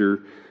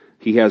Tozer.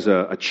 He has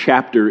a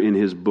chapter in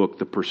his book,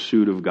 The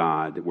Pursuit of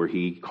God, where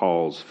he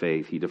calls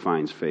faith, he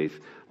defines faith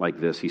like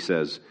this. He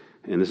says,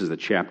 and this is the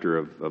chapter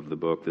of the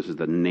book, this is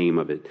the name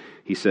of it.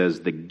 He says,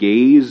 the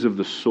gaze of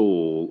the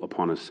soul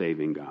upon a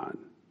saving God.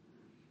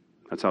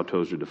 That's how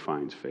Tozer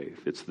defines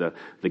faith. It's the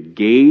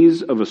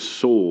gaze of a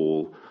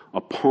soul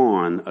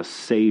upon a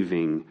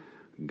saving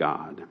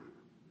God.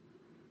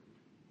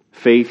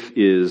 Faith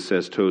is,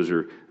 says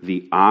Tozer,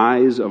 the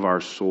eyes of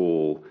our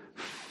soul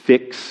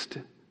fixed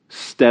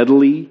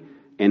steadily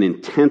and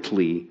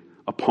intently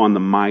upon the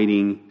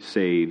mighty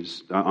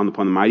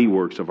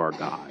works of our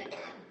God.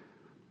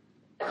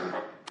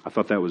 I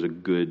thought that was a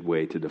good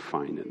way to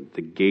define it.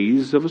 The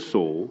gaze of a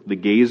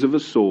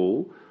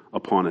soul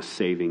upon a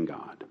saving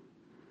God.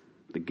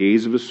 The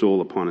gaze of a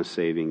soul upon a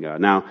saving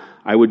God. Now,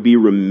 I would be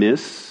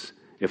remiss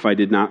if I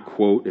did not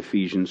quote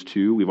Ephesians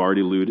 2. We've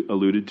already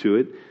alluded to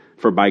it.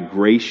 For by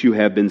grace you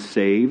have been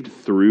saved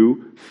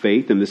through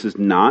faith, and this is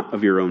not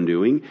of your own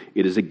doing.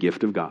 It is a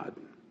gift of God,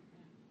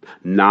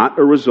 not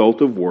a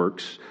result of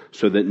works,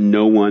 so that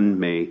no one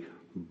may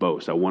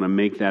boast. I want to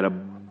make that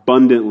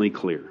abundantly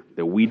clear,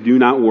 that we do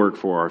not work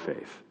for our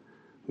faith.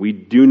 We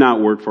do not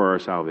work for our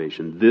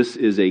salvation. This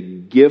is a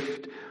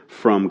gift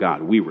from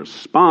God. We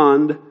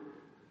respond,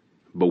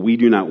 but we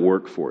do not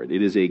work for it.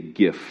 It is a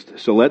gift.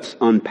 So let's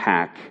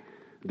unpack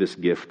this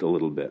gift a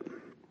little bit.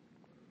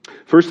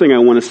 First thing I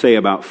want to say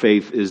about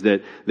faith is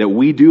that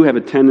we do have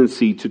a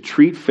tendency to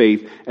treat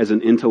faith as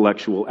an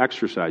intellectual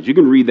exercise. You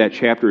can read that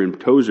chapter in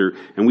Tozer,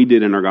 and we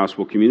did in our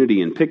gospel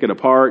community, and pick it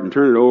apart and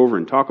turn it over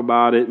and talk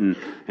about it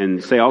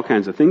and say all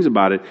kinds of things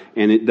about it,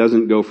 and it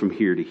doesn't go from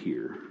here to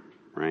here,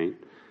 right?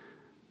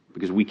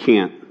 Because we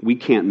can't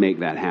make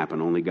that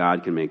happen. Only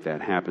God can make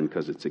that happen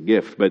because it's a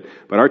gift. But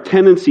our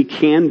tendency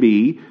can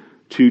be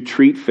to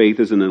treat faith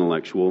as an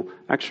intellectual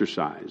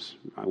exercise.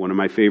 One of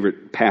my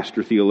favorite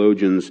pastor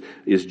theologians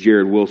is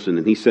Jared Wilson,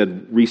 and he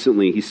said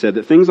recently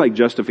that things like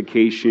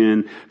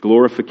justification,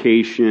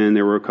 glorification,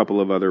 there were a couple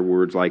of other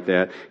words like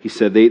that. He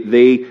said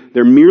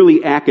they're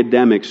merely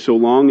academic so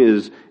long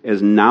as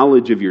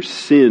knowledge of your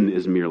sin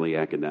is merely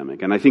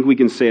academic. And I think we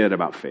can say that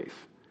about faith.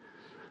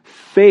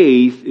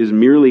 Faith is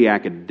merely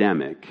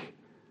academic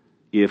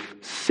if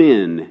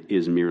sin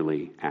is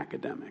merely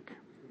academic.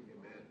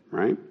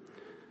 Right?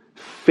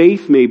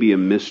 Faith may be a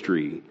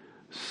mystery.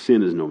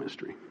 Sin is no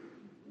mystery.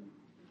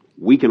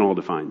 We can all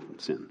define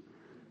sin,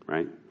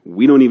 right?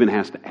 We don't even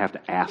have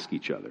to ask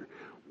each other.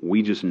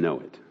 We just know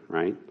it,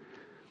 right?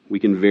 We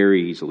can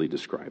very easily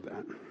describe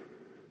that.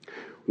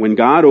 When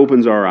God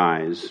opens our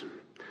eyes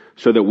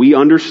so that we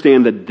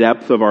understand the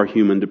depth of our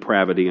human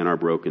depravity and our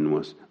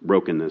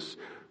brokenness,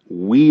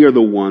 we are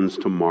the ones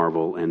to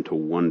marvel and to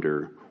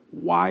wonder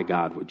why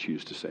God would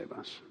choose to save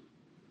us.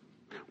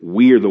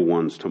 We are the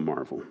ones to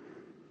marvel.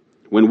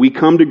 When we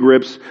come to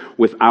grips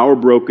with our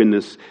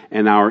brokenness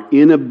and our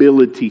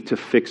inability to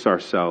fix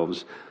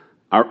ourselves,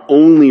 our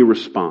only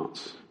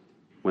response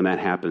when that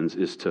happens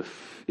is to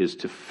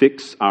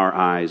fix our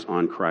eyes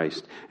on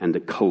Christ and to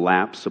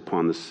collapse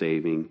upon the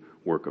saving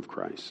work of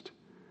Christ.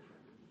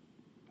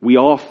 We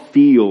all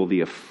feel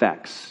the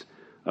effects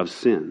of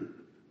sin.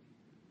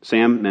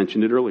 Sam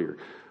mentioned it earlier.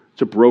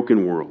 It's a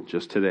broken world.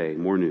 Just today,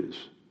 more news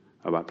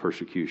about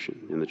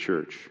persecution in the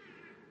church.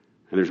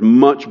 And there's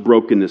much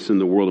brokenness in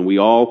the world, and we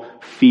all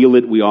feel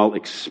it, we all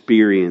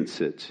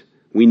experience it.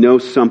 We know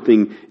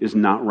something is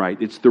not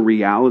right. It's the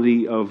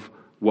reality of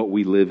what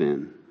we live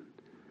in.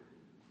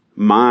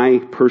 My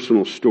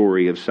personal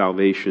story of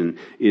salvation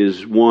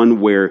is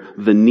one where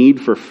the need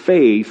for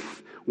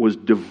faith was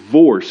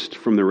divorced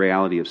from the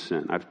reality of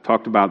sin. I've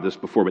talked about this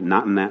before, but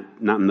not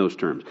in those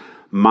terms.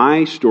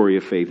 My story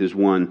of faith is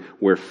one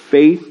where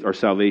faith, or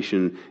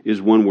salvation,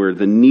 is one where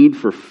the need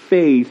for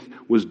faith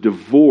was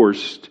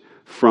divorced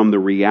from the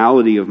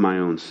reality of my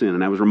own sin.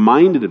 And I was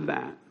reminded of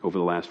that over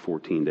the last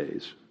 14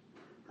 days,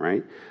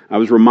 right? I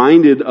was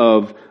reminded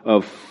of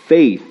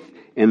faith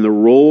and the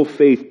role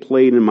faith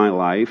played in my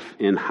life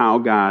and how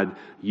God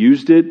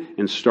used it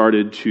and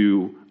started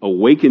to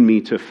awaken me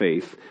to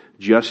faith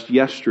just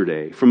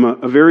yesterday. From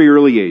a very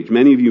early age,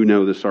 many of you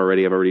know this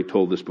already, I've already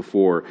told this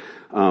before,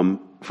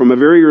 from a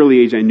very early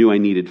age, I knew I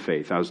needed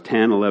faith. I was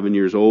 10, 11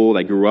 years old.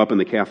 I grew up in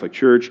the Catholic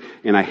Church,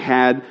 and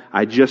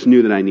I just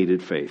knew that I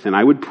needed faith. And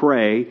I would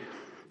pray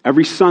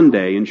every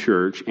Sunday in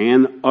church,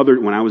 and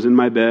when I was in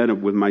my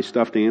bed with my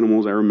stuffed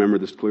animals, I remember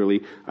this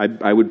clearly,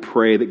 I would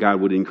pray that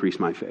God would increase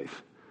my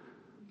faith.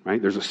 Right?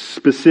 There's a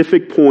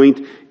specific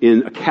point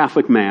in a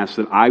Catholic Mass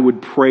that I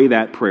would pray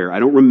that prayer. I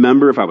don't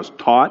remember if I was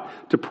taught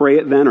to pray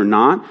it then or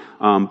not.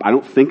 I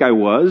don't think I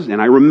was,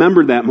 and I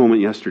remembered that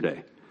moment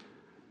yesterday.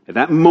 At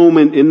that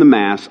moment in the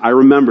Mass, I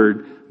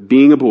remembered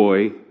being a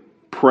boy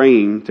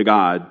praying to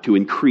God to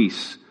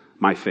increase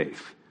my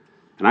faith.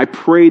 And I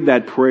prayed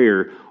that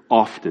prayer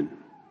often.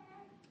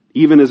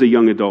 Even as a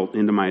young adult,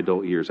 into my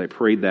adult years, I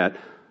prayed that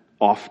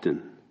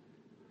often.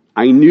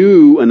 I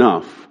knew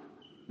enough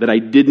that I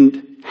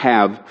didn't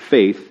have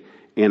faith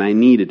and I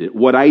needed it.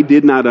 What I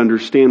did not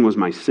understand was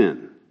my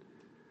sin.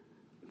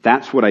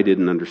 That's what I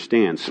didn't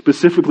understand.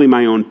 Specifically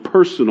my own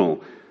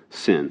personal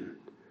sin.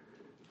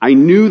 I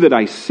knew that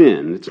I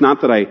sinned. It's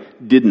not that I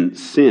didn't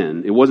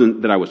sin. It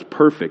wasn't that I was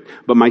perfect,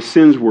 but my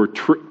sins were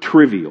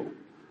trivial.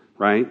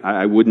 Right?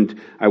 I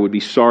would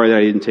be sorry that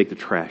I didn't take the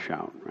trash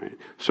out. Right?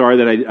 Sorry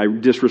that I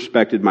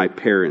disrespected my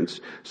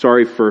parents.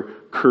 Sorry for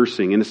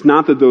cursing. And it's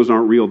not that those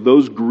aren't real.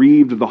 Those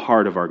grieved the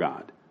heart of our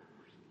God.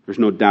 There's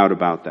no doubt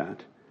about that.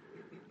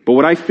 But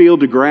what I failed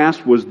to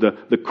grasp was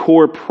the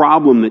core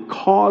problem that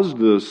caused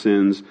those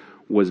sins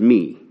was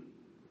me.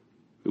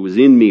 It was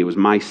in me. It was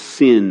my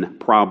sin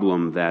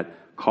problem that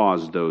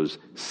caused those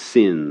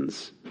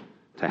sins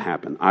to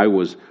happen. I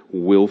was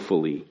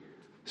willfully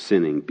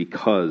sinning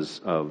because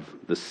of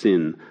the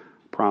sin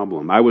problem.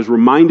 problem. I was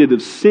reminded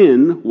of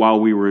sin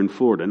while we were in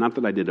Florida. Not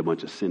that I did a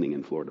bunch of sinning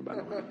in Florida, by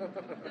the way.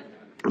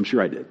 I'm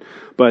sure I did.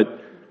 But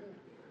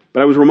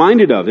I was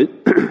reminded of it.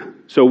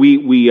 So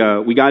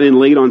we got in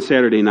late on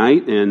Saturday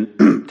night,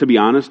 and to be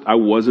honest, I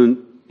wasn't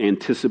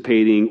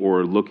anticipating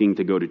or looking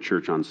to go to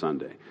church on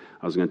Sunday.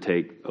 I was going to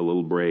take a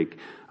little break.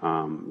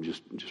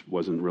 Just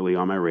wasn't really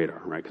on my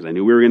radar, right? Because I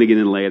knew we were going to get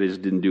in late. I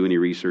just didn't do any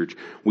research.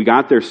 We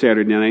got there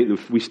Saturday night, and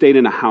we stayed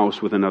in a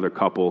house with another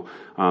couple,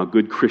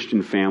 good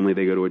Christian family.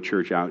 They go to a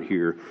church out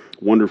here,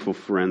 wonderful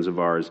friends of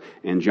ours.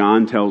 And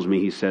John tells me,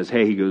 he says,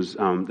 hey, he goes, I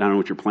don't know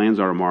what your plans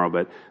are tomorrow,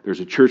 but there's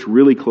a church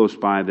really close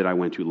by that I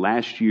went to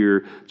last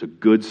year. It's a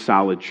good,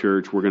 solid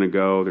church. We're going to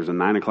go. There's a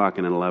 9 o'clock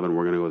and an 11.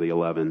 We're going to go to the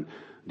 11.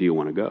 Do you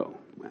want to go?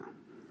 Well,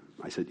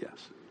 I said yes.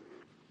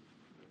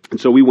 And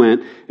so we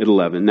went at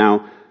 11.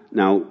 Now,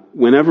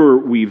 whenever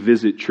we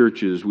visit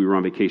churches, we were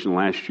on vacation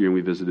last year and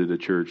we visited a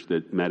church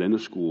that met in a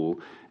school.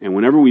 And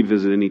whenever we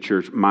visit any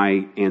church,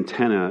 my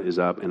antenna is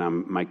up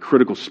and my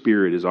critical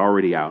spirit is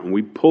already out. And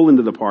we pull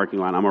into the parking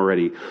lot. I'm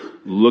already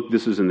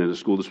this isn't in a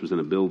school, this was in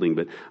a building,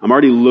 but I'm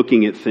already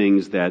looking at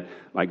things that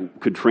like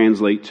could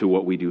translate to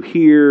what we do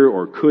here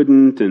or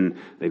couldn't. And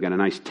they've got a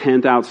nice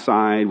tent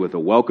outside with a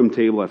welcome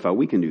table. I thought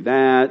we can do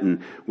that.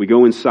 And we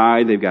go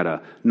inside. They've got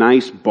a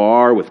nice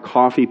bar with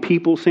coffee.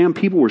 People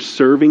were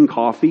serving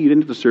coffee. You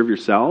didn't have to serve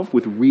yourself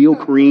with real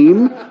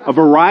cream, a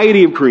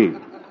variety of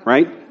cream,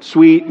 right?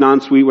 Sweet,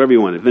 non-sweet, whatever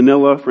you wanted.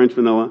 Vanilla, French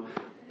vanilla,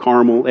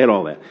 caramel, they had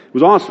all that. It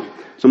was awesome.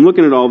 So I'm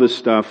looking at all this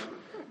stuff.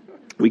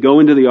 We go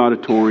into the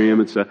auditorium.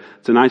 It's a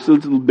nice, it's a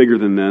little bigger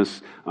than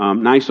this.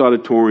 Nice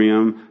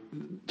auditorium.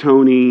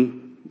 Tony,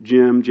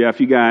 Jim, Jeff,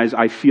 you guys,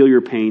 I feel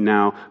your pain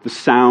now. The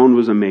sound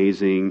was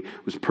amazing.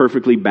 It was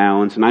perfectly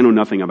balanced, and I know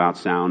nothing about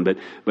sound,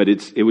 but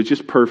it was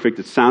just perfect.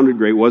 It sounded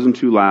great. It wasn't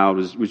too loud.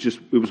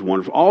 It was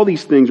wonderful. All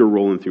these things are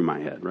rolling through my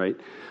head, right?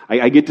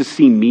 I get to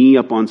see me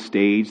up on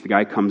stage. The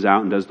guy comes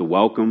out and does the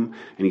welcome,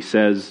 and he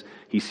says,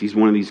 he sees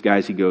one of these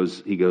guys. He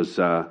goes,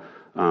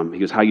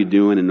 how you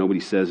doing? And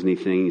nobody says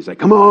anything. He's like,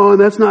 come on,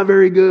 that's not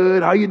very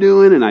good. How you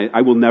doing? And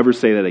I will never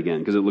say that again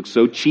because it looks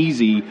so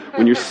cheesy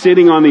when you're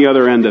sitting on the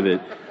other end of it.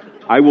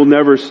 I will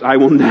never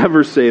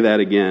say that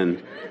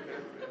again.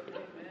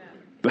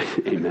 But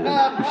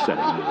amen. Who said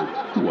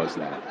amen? Who was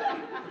that?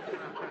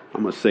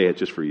 I'm going to say it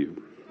just for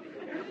you.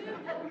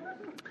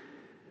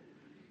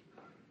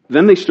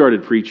 Then they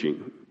started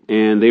preaching,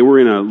 and they were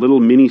in a little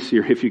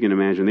mini-series, if you can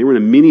imagine. They were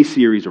in a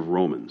mini-series of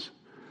Romans.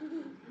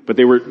 But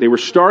they were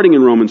starting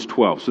in Romans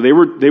 12. So they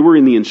were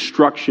in the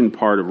instruction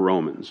part of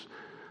Romans.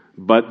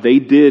 But they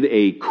did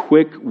a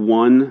quick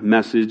one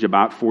message,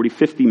 about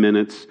 50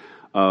 minutes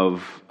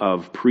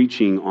of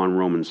preaching on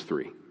Romans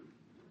 3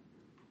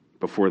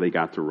 before they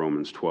got to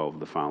Romans 12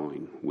 the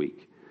following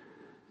week.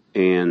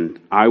 And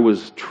I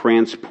was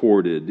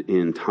transported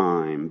in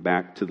time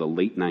back to the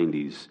late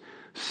 90s,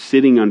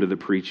 sitting under the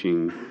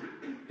preaching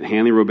at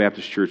Hanley Road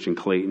Baptist Church in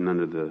Clayton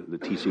under the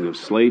teaching of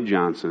Slade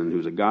Johnson,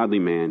 who's a godly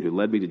man who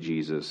led me to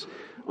Jesus,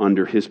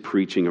 under his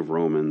preaching of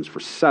Romans.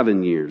 For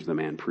 7 years, the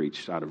man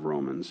preached out of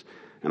Romans.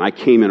 And I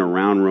came in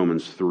around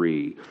Romans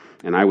 3,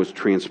 and I was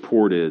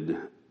transported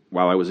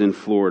while I was in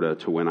Florida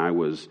to when I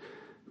was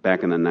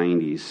back in the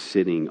 90s,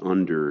 sitting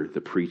under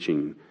the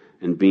preaching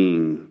and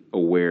being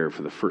aware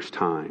for the first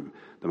time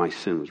that my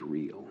sin was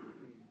real.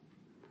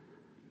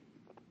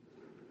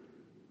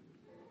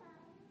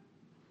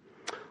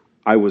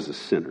 I was a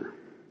sinner.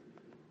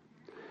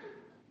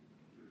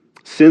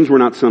 Sins were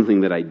not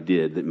something that I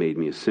did that made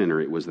me a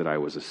sinner. It was that I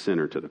was a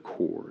sinner to the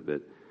core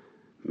that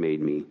made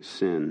me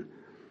sin.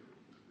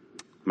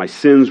 My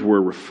sins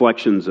were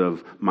reflections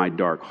of my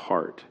dark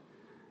heart.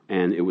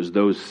 And it was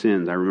those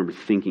sins, I remember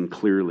thinking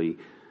clearly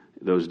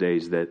those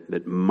days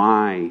that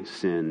my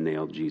sin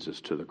nailed Jesus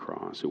to the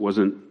cross. It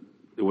wasn't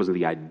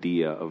the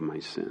idea of my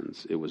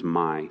sins. It was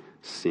my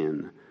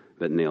sin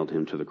that nailed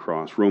him to the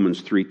cross.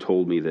 Romans 3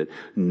 told me that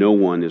no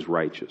one is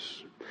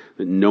righteous,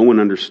 that no one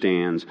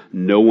understands,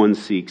 no one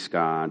seeks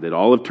God, that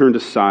all have turned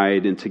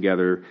aside and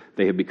together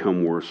they have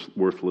become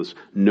worthless.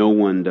 No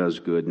one does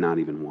good, not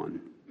even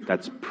one.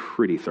 That's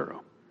pretty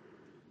thorough.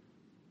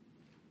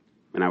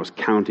 And I was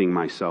counting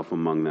myself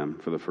among them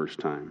for the first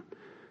time.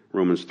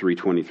 Romans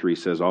 3:23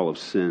 says, all have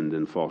sinned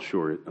and fall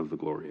short of the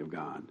glory of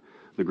God.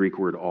 The Greek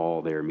word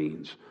all there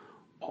means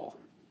all.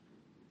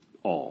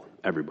 All.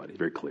 Everybody.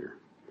 Very clear.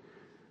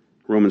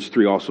 Romans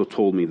 3 also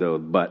told me, though,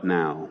 but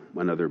now,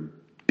 another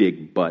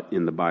big but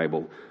in the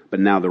Bible, but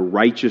now the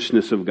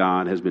righteousness of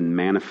God has been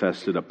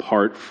manifested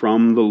apart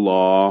from the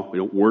law. We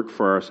don't work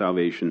for our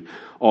salvation,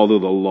 although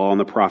the law and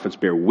the prophets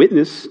bear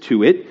witness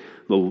to it.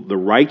 The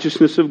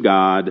righteousness of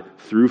God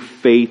through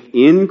faith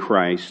in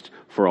Christ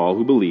for all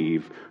who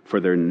believe, for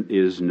there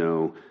is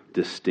no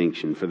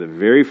distinction. For the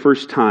very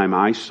first time,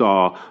 I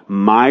saw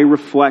my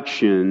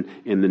reflection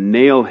in the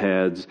nail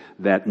heads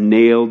that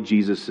nailed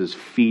Jesus'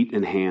 feet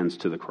and hands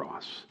to the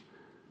cross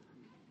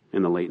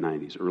in the late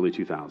 90s, early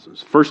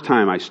 2000s. First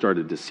time I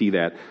started to see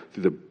that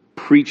through the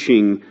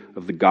preaching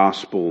of the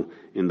gospel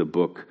in the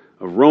book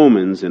of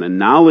Romans, and a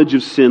knowledge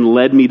of sin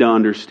led me to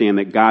understand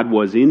that God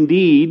was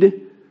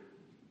indeed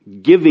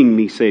giving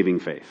me saving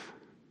faith.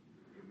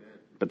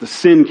 But the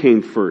sin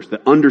came first.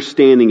 The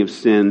understanding of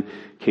sin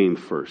came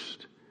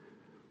first.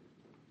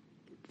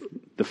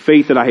 The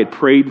faith that I had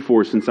prayed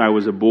for since I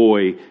was a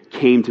boy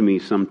came to me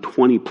some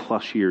 20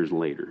 plus years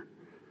later.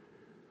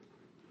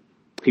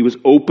 He was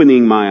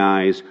opening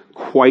my eyes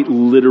quite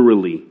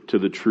literally to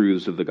the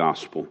truths of the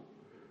gospel.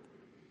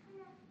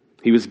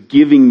 He was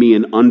giving me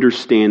an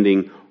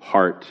understanding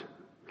heart.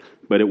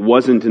 But it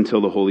wasn't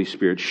until the Holy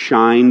Spirit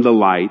shined the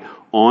light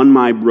on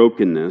my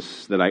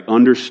brokenness that I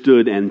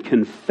understood and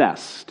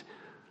confessed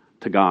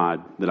to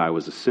God that I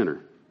was a sinner.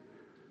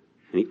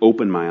 And He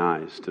opened my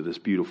eyes to this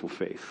beautiful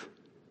faith.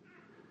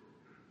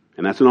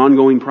 And that's an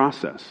ongoing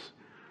process.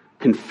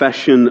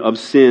 Confession of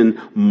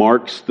sin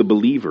marks the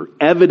believer.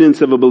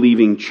 Evidence of a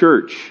believing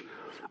church.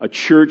 A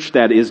church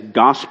that is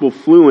gospel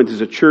fluent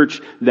is a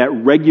church that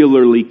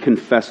regularly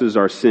confesses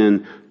our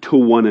sin to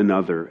one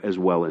another as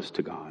well as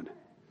to God.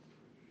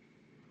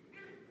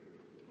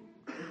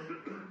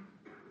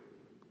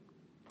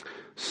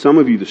 Some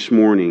of you this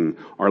morning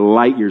are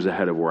light years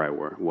ahead of where I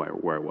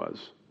was.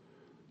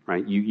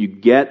 Right? You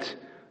get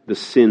the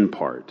sin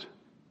part,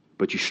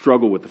 but you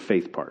struggle with the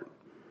faith part.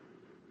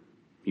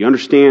 You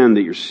understand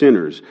that you're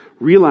sinners.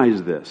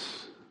 Realize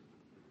this.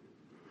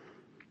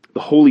 The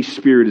Holy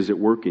Spirit is at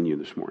work in you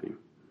this morning.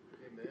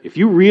 Amen. If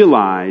you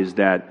realize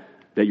that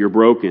you're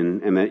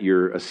broken and that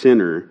you're a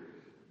sinner,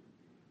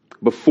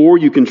 before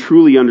you can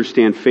truly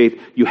understand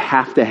faith, you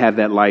have to have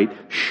that light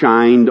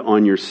shined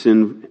on your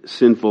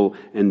sinful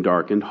and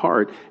darkened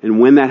heart.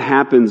 And when that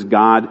happens,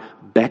 God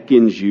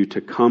beckons you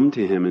to come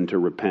to Him and to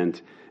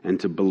repent and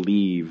to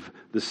believe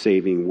the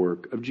saving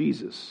work of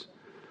Jesus.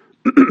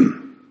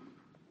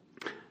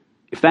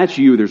 If that's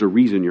you, there's a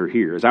reason you're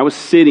here. As I was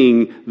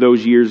sitting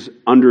those years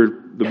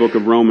under the book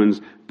of Romans,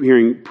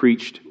 hearing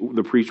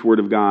the preached word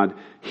of God,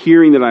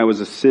 hearing that I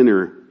was a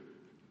sinner,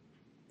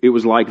 it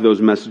was like those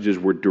messages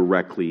were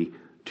directly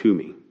to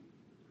me.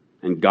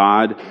 And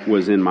God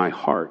was in my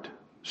heart,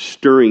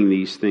 stirring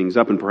these things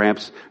up. And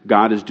perhaps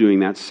God is doing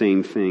that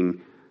same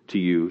thing to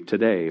you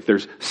today. If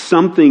there's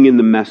something in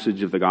the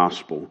message of the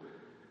gospel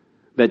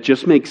that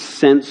just makes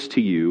sense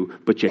to you,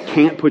 but you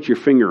can't put your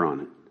finger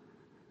on it,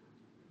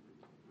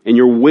 and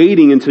you're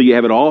waiting until you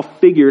have it all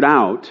figured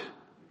out,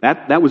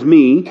 that was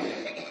me.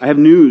 I have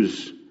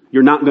news.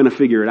 You're not going to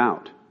figure it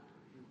out.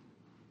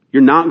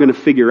 You're not going to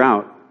figure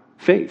out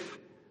faith.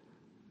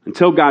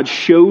 Until God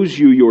shows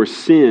you your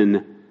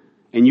sin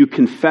and you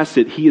confess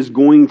it, He is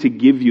going to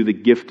give you the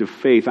gift of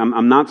faith.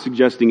 I'm not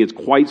suggesting it's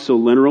quite so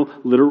literal.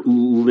 You know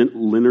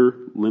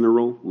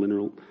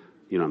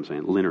what I'm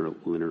saying?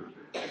 Linear.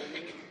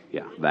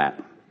 Yeah,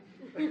 that.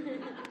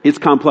 It's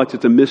complex.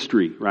 It's a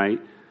mystery, right?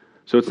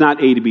 So it's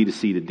not A to B to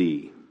C to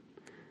D.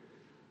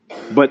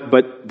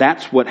 But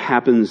that's what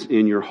happens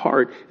in your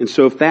heart. And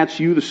so if that's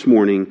you this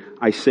morning,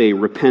 I say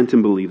repent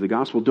and believe the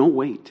gospel. Don't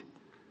wait.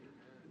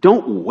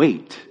 Don't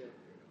wait.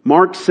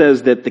 Mark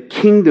says that the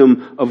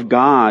kingdom of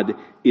God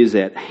is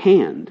at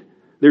hand.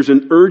 There's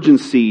an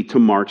urgency to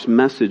Mark's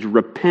message.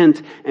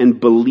 Repent and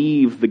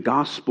believe the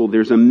gospel.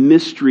 There's a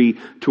mystery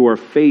to our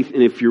faith.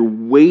 And if you're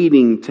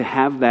waiting to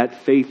have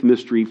that faith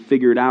mystery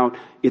figured out,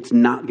 it's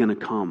not going to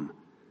come.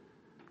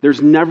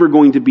 There's never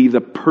going to be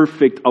the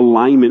perfect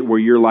alignment where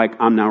you're like,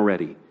 I'm now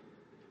ready.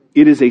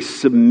 It is a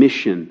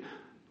submission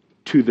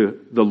to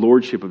the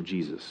lordship of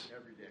Jesus.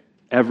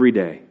 Every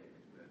day.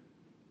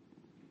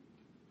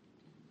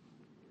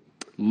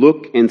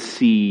 Look and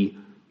see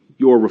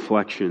your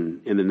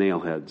reflection in the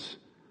nail heads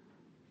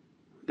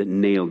that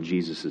nailed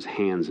Jesus'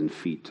 hands and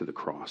feet to the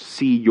cross.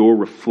 See your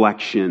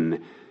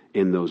reflection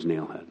in those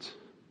nail heads.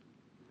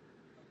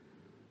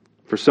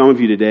 For some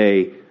of you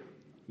today,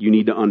 you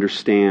need to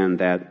understand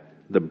that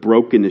the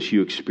brokenness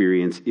you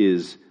experience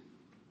is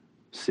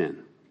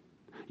sin.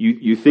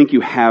 You think you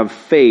have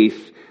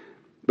faith,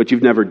 but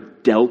you've never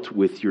dealt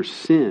with your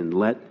sin.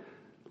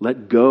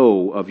 Let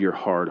go of your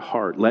hard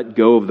heart. Let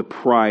go of the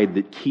pride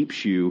that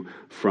keeps you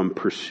from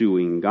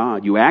pursuing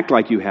God. You act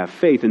like you have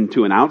faith, and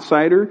to an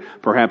outsider,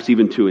 perhaps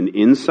even to an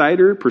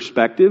insider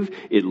perspective,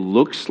 it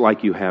looks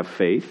like you have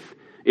faith.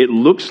 It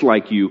looks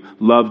like you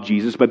love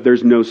Jesus, but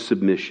there's no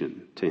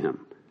submission to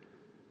Him.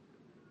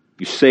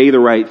 You say the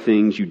right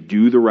things, you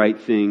do the right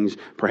things,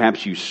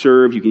 perhaps you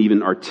serve, you can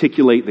even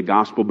articulate the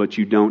gospel, but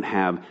you don't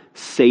have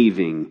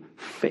saving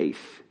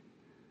faith.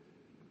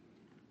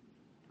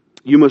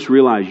 You must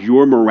realize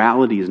your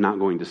morality is not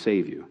going to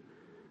save you.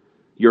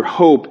 Your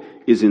hope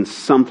is in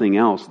something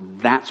else.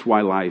 That's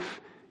why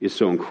life is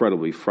so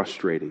incredibly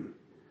frustrating.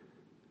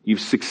 You've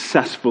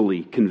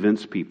successfully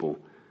convinced people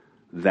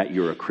that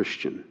you're a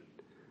Christian,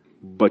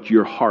 but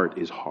your heart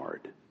is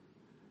hard.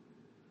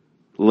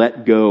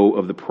 Let go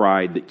of the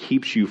pride that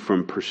keeps you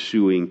from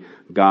pursuing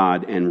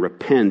God and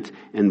repent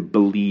and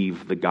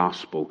believe the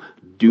gospel.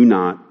 Do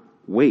not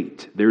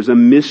wait. There's a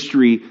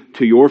mystery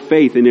to your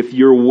faith, and if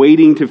you're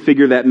waiting to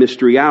figure that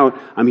mystery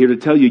out, I'm here to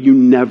tell you, you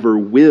never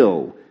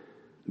will.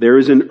 There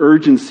is an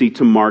urgency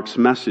to Mark's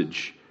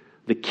message.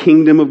 The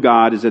kingdom of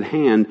God is at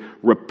hand.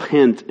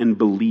 Repent and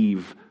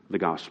believe the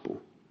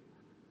gospel.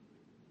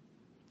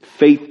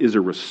 Faith is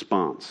a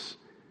response.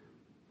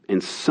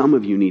 And some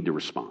of you need to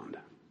respond.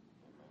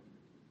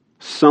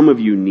 Some of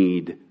you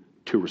need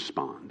to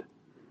respond.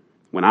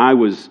 When I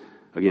was,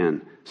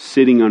 again,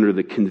 sitting under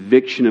the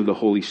conviction of the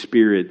Holy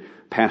Spirit,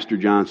 Pastor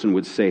Johnson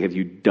would say, have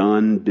you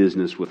done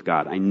business with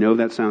God? I know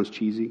that sounds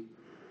cheesy,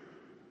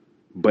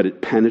 but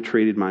it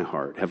penetrated my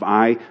heart. Have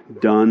I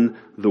done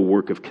the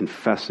work of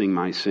confessing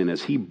my sin?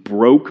 As he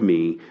broke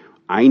me,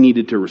 I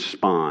needed to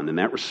respond. And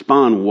that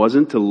response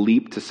wasn't to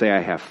leap to say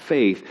I have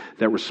faith.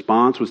 That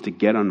response was to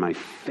get on my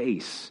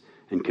face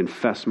and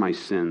confess my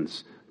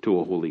sins to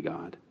a holy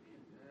God.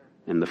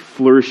 And the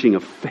flourishing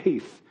of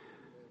faith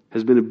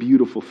has been a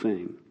beautiful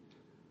thing.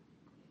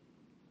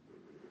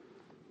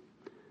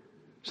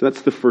 So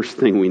that's the first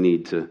thing we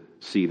need to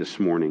see this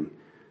morning.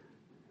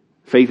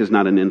 Faith is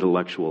not an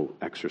intellectual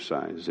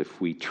exercise.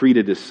 If we treat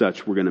it as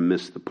such, we're going to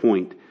miss the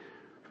point.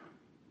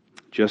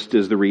 Just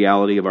as the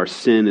reality of our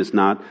sin is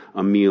not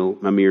a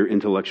mere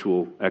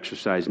intellectual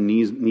exercise,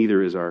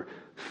 neither is our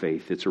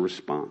faith. It's a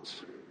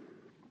response.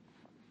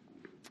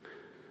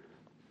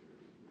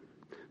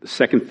 The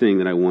second thing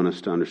that I want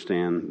us to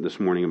understand this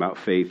morning about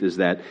faith is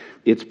that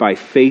it's by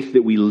faith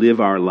that we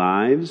live our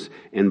lives,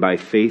 and by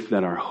faith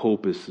that our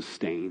hope is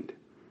sustained.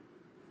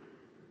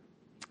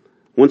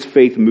 Once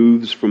faith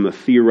moves from the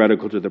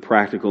theoretical to the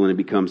practical and it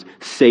becomes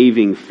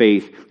saving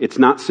faith, it's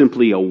not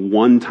simply a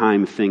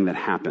one-time thing that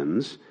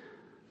happens,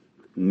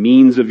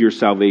 means of your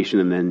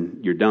salvation, and then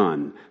you're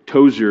done.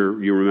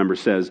 Tozer, you remember,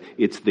 says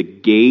it's the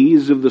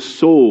gaze of the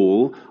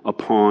soul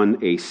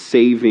upon a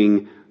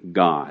saving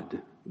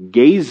God.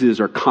 Gazes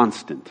are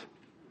constant,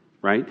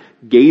 right?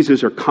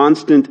 Gazes are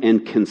constant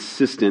and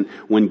consistent.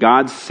 When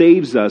God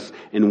saves us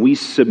and we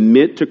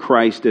submit to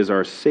Christ as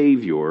our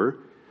Savior,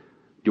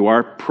 do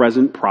our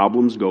present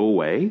problems go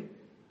away?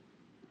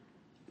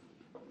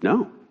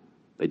 No,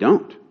 they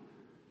don't.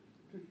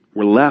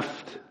 We're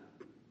left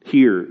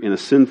here in a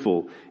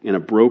sinful, in a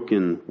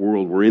broken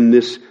world. We're in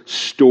this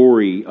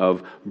story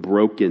of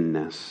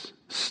brokenness.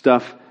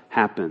 Stuff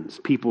happens.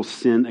 People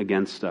sin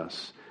against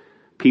us.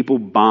 People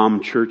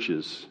bomb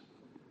churches.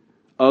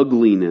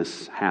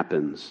 Ugliness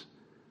happens.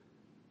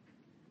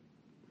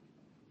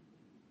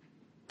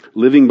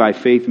 Living by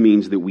faith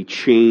means that we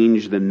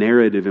change the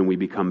narrative and we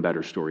become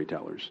better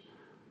storytellers.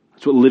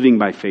 That's what living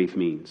by faith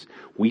means.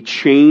 We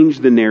change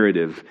the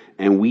narrative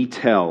and we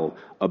tell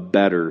a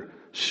better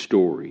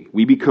story.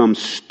 We become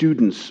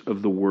students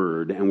of the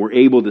Word, and we're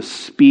able to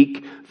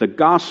speak the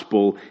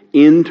gospel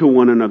into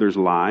one another's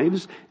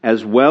lives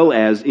as well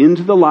as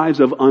into the lives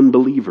of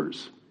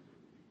unbelievers.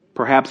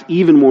 Perhaps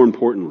even more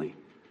importantly,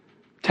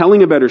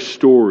 telling a better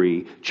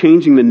story,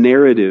 changing the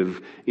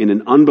narrative in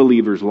an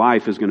unbeliever's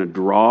life is going to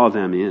draw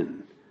them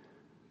in.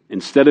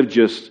 Instead of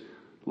just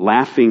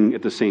laughing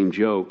at the same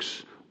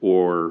jokes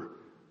or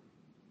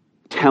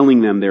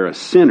telling them they're a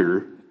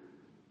sinner,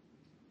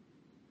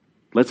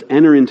 let's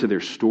enter into their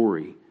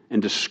story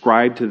and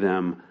describe to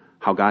them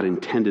how God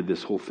intended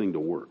this whole thing to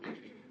work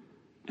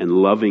and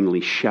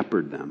lovingly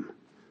shepherd them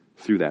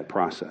through that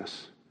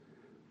process.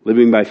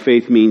 Living by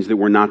faith means that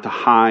we're not to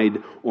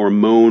hide or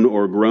moan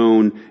or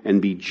groan and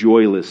be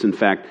joyless. In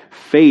fact,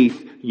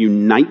 faith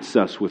unites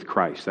us with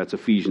Christ. That's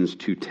Ephesians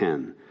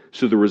 2:10.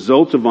 So the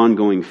result of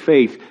ongoing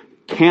faith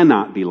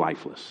cannot be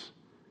lifeless.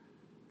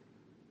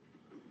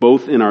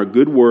 Both in our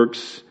good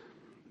works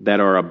that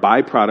are a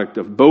byproduct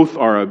of both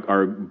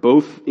are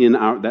both in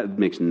our, that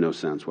makes no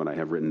sense what I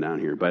have written down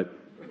here, but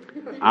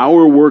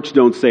our works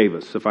don't save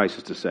us, suffice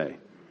it to say.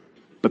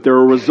 But they're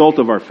a result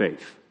of our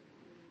faith,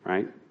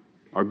 right?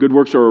 Our good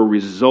works are a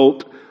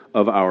result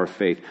of our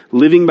faith.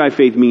 Living by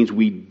faith means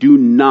we do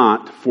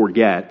not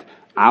forget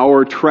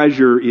our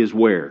treasure is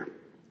where?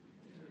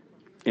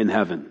 In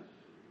heaven.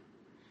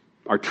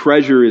 Our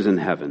treasure is in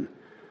heaven.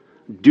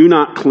 Do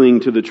not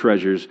cling to the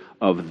treasures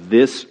of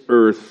this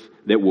earth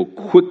that will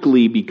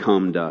quickly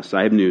become dust.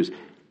 I have news.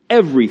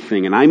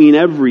 Everything, and I mean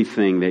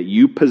everything that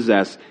you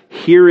possess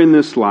here in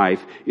this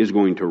life is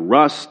going to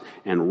rust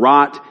and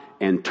rot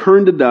and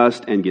turn to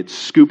dust and get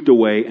scooped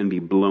away and be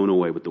blown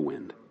away with the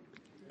wind.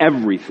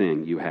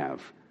 Everything you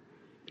have.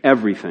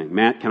 Everything.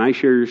 Matt, can I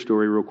share your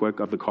story real quick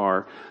of the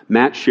car?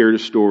 Matt shared a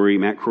story,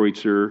 Matt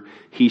Kreutzer,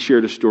 he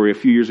shared a story a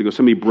few years ago.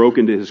 Somebody broke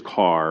into his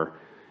car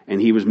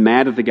and he was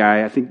mad at the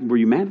guy. I think, were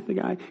you mad at the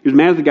guy? He was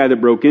mad at the guy that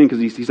broke in because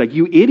he's like,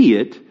 you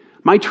idiot,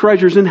 my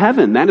treasure's in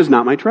heaven. That is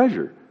not my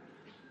treasure.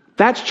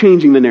 That's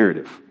changing the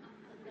narrative.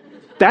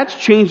 That's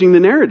changing the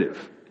narrative.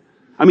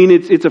 I mean,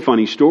 it's a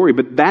funny story,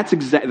 but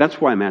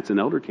that's why Matt's an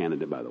elder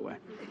candidate, by the way.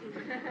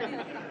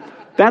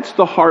 That's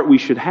the heart we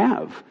should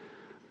have,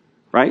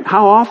 right?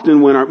 How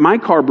often when my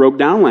car broke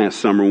down last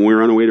summer when we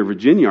were on the way to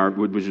Virginia,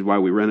 which is why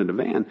we rented a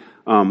van,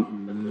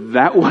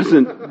 that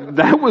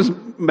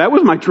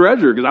was my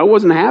treasure because I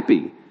wasn't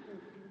happy.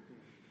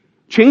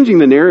 Changing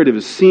the narrative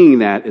is seeing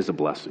that as a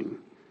blessing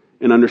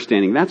and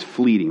understanding that's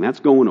fleeting, that's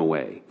going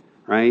away,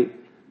 right?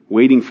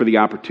 Waiting for the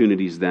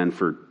opportunities then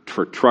for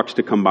trucks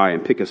to come by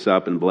and pick us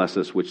up and bless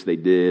us, which they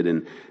did,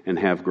 and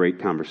have great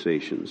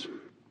conversations.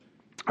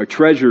 Our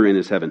treasure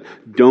is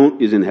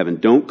in heaven.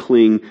 Don't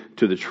cling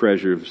to the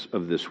treasures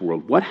of this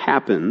world. What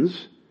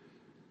happens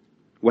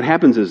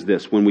is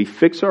this: when we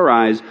fix our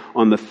eyes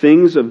on the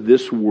things of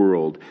this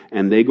world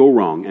and they go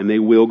wrong, and they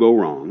will go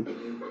wrong,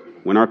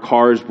 when our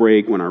cars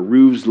break, when our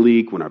roofs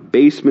leak, when our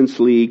basements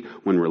leak,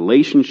 when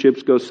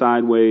relationships go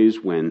sideways,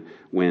 when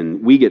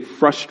we get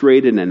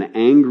frustrated and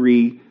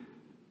angry,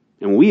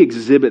 and we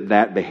exhibit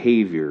that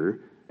behavior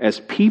as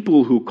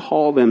people who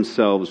call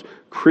themselves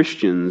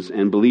Christians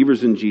and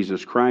believers in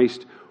Jesus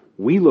Christ,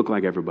 we look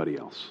like everybody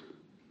else.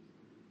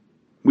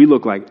 We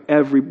look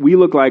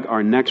like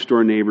our next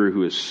door neighbor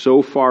who is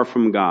so far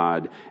from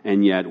God,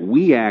 and yet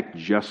we act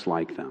just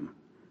like them.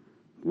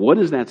 What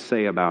does that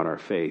say about our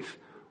faith?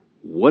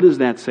 What does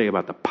that say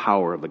about the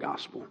power of the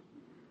gospel?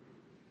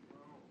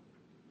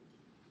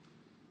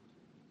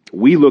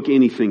 We look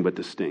anything but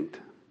distinct,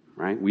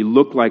 right? We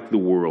look like the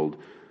world.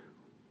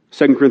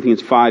 2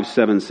 Corinthians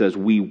 5:7 says,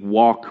 we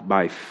walk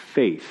by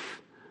faith,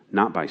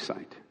 not by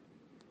sight.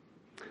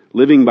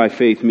 Living by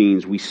faith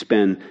means we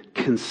spend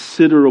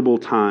considerable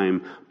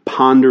time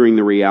pondering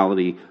the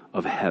reality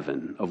of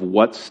heaven, of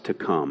what's to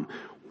come.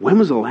 When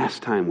was the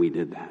last time we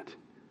did that?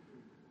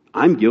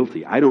 I'm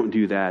guilty. I don't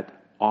do that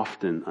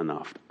often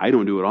enough. I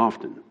don't do it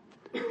often.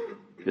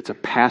 It's a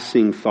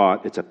passing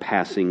thought. It's a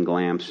passing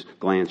glance,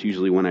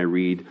 usually when I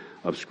read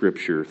of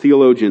Scripture.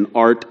 Theologian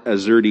Art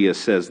Azurdia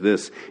says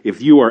this: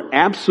 if you are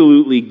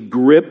absolutely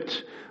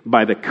gripped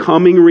by the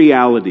coming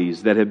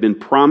realities that have been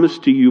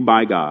promised to you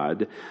by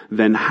God,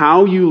 then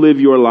how you live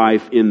your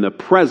life in the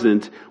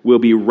present will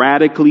be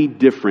radically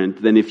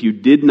different than if you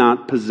did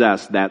not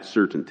possess that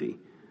certainty.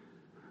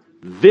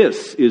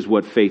 This is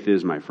what faith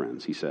is, my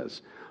friends, he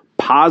says.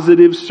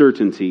 Positive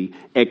certainty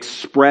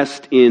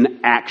expressed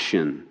in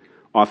action.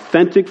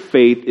 Authentic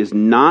faith is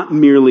not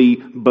merely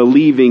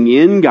believing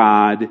in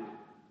God,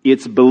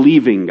 it's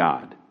believing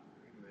God.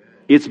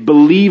 It's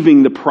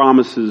believing the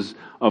promises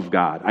of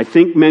God. I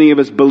think many of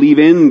us believe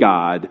in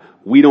God,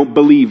 we don't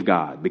believe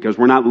God because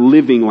we're not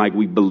living like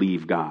we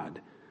believe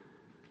God.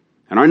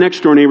 And our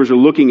next door neighbors are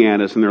looking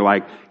at us and they're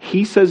like,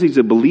 he says he's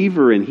a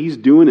believer and he's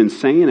doing and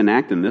saying and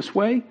acting this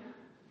way?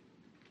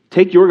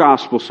 Take your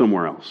gospel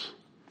somewhere else.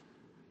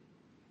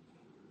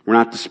 We're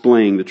not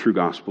displaying the true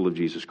gospel of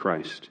Jesus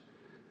Christ.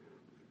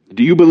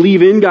 Do you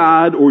believe in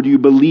God or do you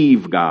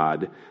believe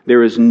God?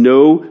 There is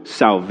no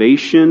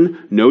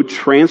salvation, no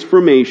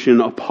transformation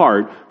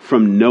apart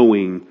from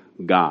knowing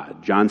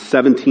God. John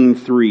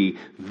 17:3,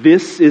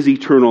 this is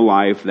eternal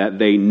life, that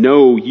they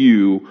know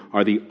you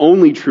are the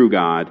only true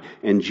God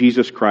and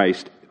Jesus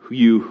Christ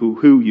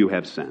who you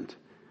have sent.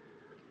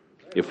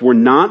 If we're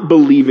not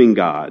believing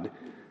God,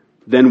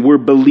 then we're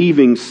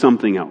believing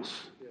something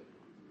else.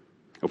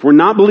 If we're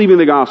not believing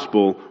the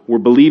gospel, we're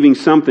believing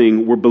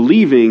something, we're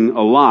believing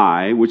a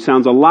lie, which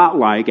sounds a lot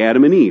like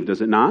Adam and Eve,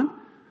 does it not?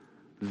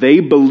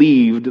 They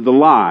believed the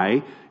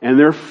lie, and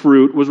their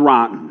fruit was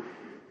rotten.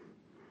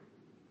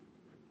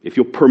 If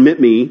you'll permit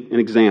me an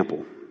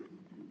example.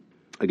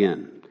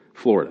 Again,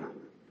 Florida.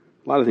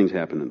 A lot of things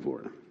happen in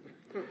Florida.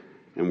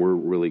 And we're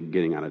really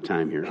getting out of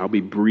time here. I'll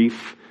be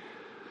brief,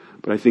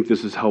 but I think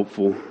this is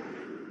helpful.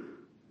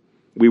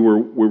 We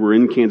were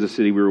in Kansas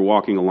City. We were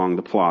walking along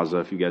the plaza.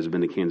 If you guys have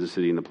been to Kansas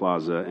City in the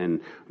plaza, and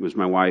it was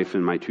my wife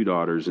and my two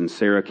daughters, and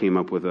Sarah came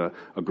up with a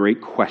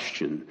great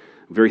question,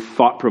 a very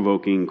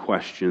thought-provoking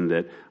question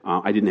that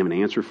I didn't have an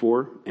answer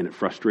for, and it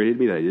frustrated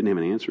me that I didn't have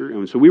an answer.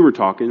 And so we were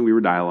talking, we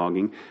were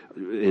dialoguing,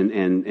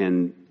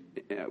 and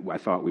I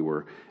thought we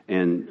were,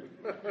 and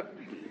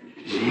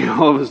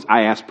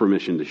I asked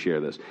permission to share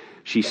this.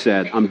 She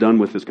said, "I'm done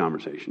with this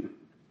conversation."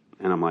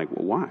 And I'm like,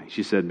 well, why?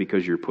 She said,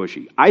 because you're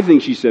pushy. I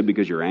think she said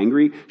because you're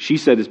angry. She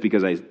said it's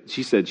because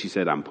she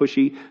said I'm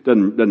pushy.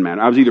 Doesn't matter.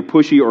 I was either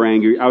pushy or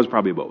angry. I was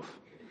probably both.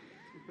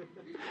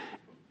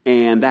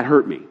 And that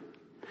hurt me.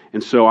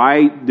 And so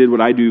I did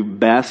what I do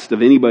best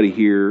of anybody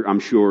here,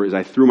 I'm sure, is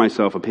I threw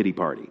myself a pity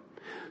party.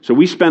 So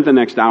we spent the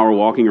next hour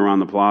walking around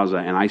the plaza,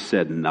 and I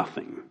said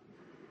nothing.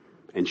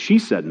 And she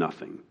said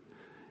nothing.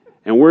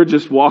 And we're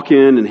just walking,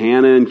 and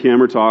Hannah and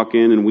Kim are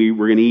talking, and we're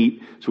going to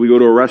eat. So we go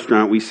to a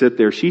restaurant, we sit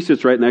there. She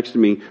sits right next to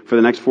me for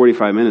the next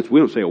 45 minutes.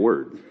 We don't say a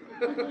word.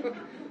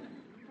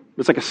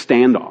 It's like a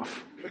standoff.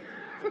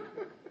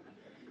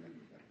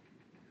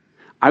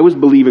 I was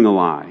believing a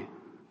lie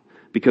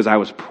because I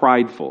was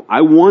prideful.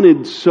 I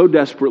wanted so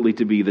desperately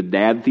to be the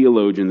dad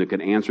theologian that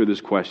could answer this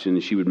question,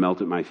 and she would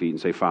melt at my feet and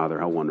say, "Father,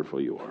 how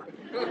wonderful you are."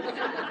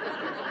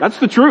 That's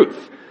the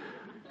truth.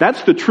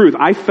 That's the truth.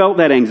 I felt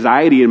that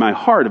anxiety in my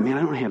heart. Man,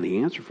 I don't have the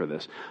answer for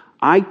this.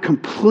 I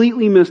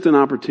completely missed an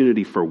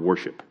opportunity for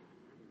worship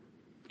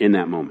in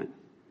that moment.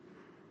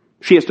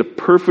 She asked a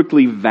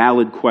perfectly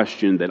valid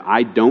question that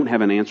I don't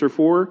have an answer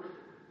for.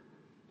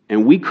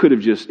 And it could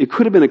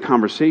have been a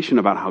conversation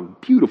about how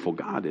beautiful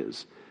God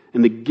is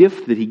and the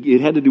gift that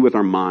it had to do with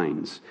our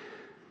minds.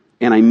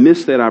 And I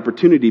missed that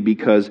opportunity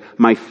because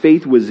my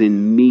faith was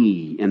in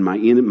me and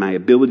my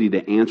ability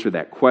to answer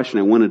that question.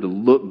 I wanted to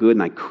look good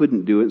and I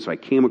couldn't do it. And so I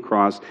came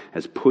across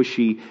as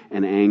pushy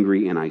and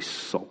angry and I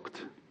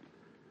sulked.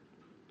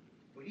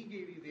 Well, he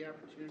gave you the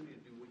opportunity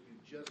to do what you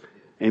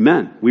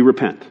Amen. We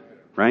repent,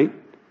 right?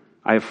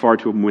 I have far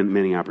too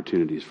many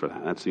opportunities for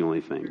that. That's the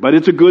only thing. But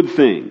it's a good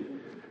thing,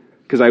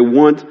 because I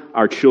want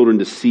our children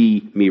to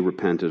see me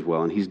repent as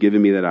well, and He's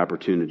given me that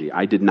opportunity.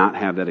 I did not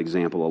have that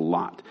example a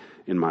lot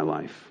in my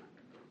life.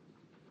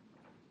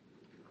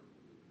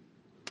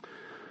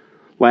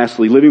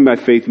 Lastly, living by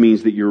faith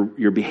means that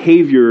your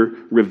behavior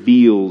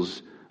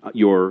reveals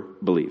your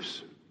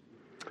beliefs.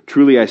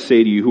 Truly I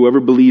say to you, whoever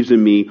believes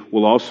in me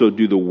will also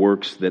do the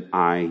works that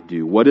I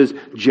do. What does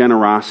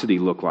generosity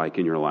look like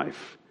in your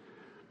life?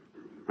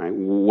 Right?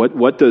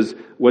 What does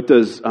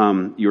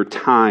your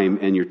time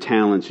and your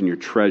talents and your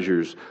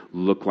treasures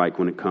look like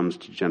when it comes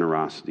to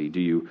generosity? Do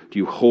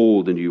you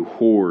hold and do you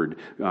hoard?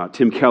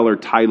 Tim Keller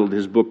titled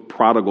his book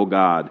 "Prodigal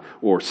God"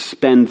 or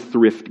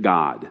 "Spendthrift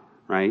God."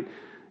 Right?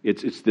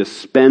 It's this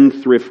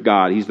spendthrift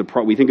God.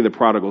 We think of the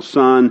prodigal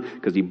son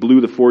because he blew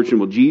the fortune.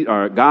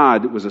 Well,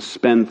 God was a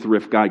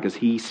spendthrift God because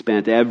He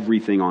spent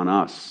everything on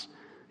us.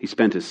 He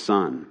spent His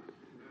Son,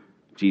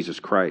 Jesus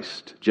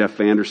Christ. Jeff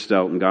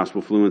Vanderstelt in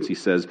Gospel Fluency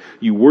says,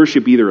 "You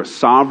worship either a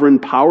sovereign,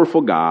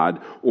 powerful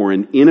God or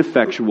an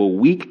ineffectual,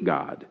 weak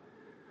God.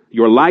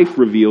 Your life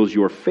reveals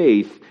your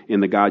faith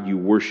in the God you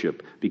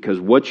worship because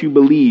what you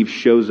believe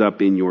shows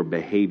up in your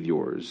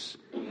behaviors.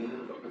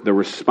 The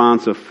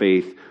response of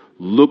faith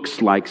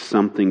looks like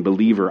something.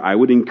 Believer, I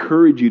would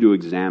encourage you to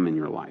examine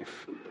your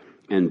life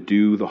and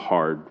do the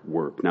hard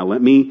work." Now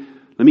let me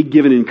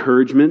give an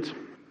encouragement.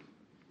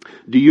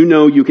 Do you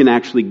know you can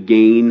actually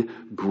gain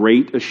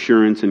great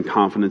assurance and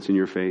confidence in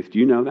your faith? Do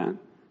you know that?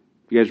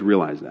 You guys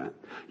realize that?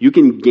 You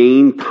can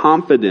gain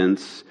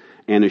confidence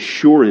and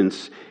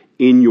assurance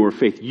in your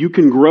faith. You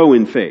can grow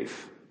in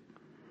faith.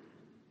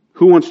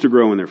 Who wants to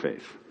grow in their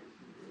faith?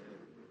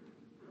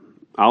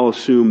 I'll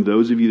assume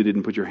those of you that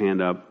didn't put your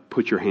hand up,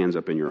 put your hands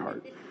up in your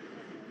heart.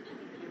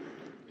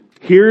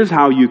 Here's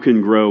how you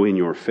can grow in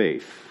your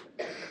faith.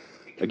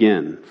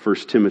 Again, 1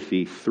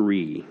 Timothy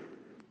 3.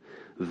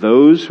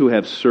 Those who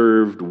have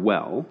served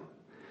well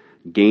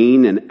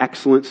gain an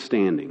excellent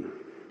standing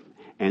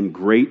and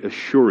great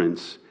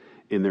assurance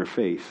in their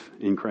faith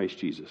in Christ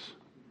Jesus.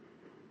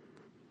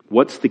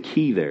 What's the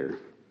key there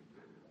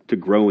to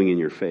growing in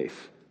your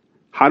faith?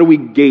 How do we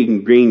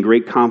gain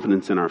great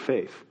confidence in our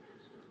faith?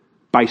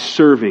 By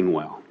serving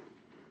well.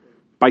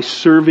 By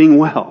serving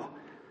well.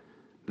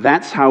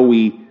 That's how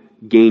we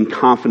gain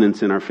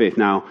confidence in our faith.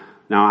 Now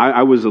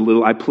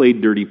I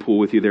played dirty pool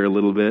with you there a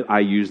little bit. I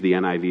used the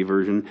NIV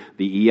version.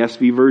 The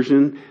ESV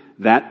version,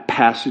 that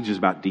passage is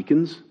about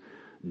deacons.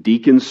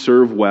 Deacons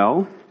serve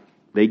well.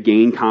 They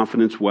gain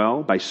confidence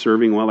well by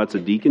serving well. That's a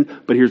deacon.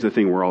 But here's the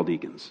thing, we're all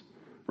deacons,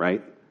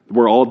 right?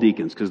 We're all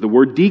deacons because the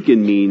word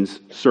deacon means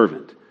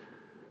servant.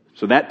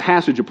 So that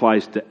passage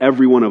applies to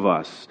every one of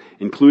us,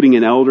 including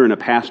an elder and a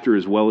pastor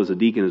as well as a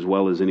deacon, as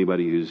well as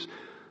anybody who's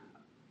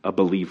a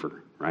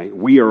believer, right?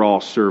 We are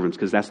all servants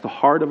because that's the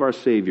heart of our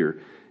Savior,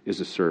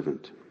 is a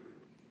servant.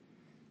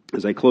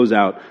 As I close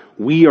out,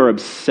 we are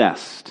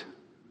obsessed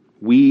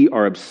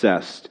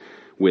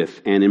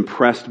with and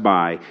impressed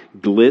by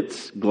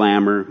glitz,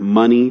 glamour,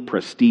 money,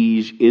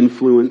 prestige,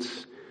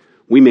 influence.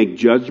 We make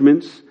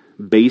judgments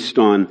based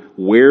on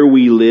where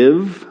we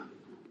live,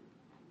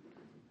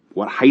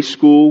 what high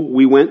school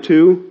we went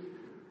to,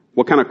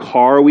 what kind of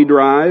car we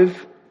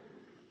drive,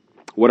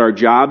 what our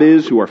job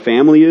is, who our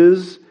family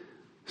is.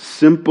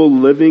 Simple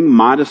living,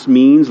 modest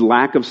means,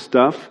 lack of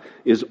stuff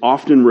is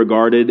often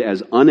regarded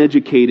as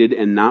uneducated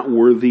and not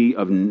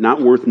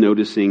worth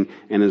noticing,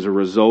 and as a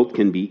result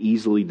can be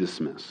easily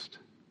dismissed.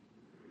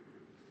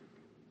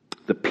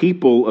 The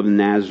people of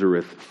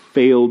Nazareth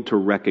failed to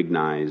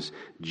recognize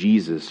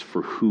Jesus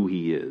for who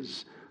He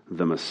is,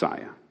 the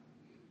Messiah.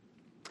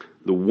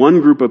 The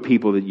one group of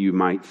people that you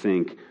might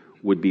think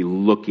would be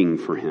looking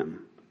for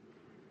Him,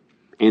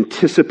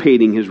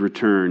 anticipating His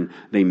return,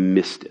 they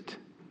missed it.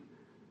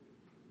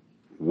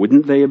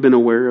 Wouldn't they have been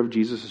aware of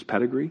Jesus'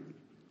 pedigree?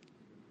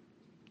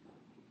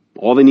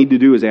 All they need to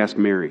do is ask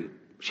Mary.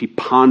 She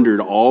pondered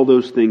all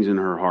those things in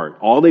her heart.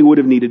 All they would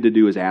have needed to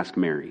do is ask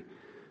Mary.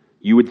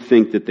 You would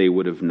think that they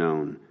would have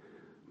known,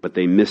 but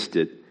they missed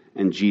it,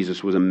 and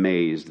Jesus was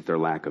amazed at their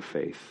lack of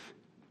faith.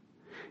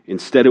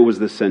 Instead, it was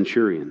the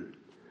centurion,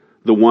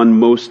 the one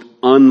most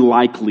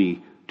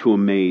unlikely to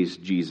amaze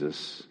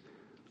Jesus,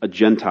 a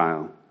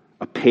Gentile,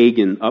 a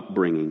pagan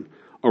upbringing,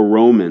 a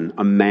Roman,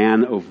 a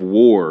man of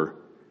war,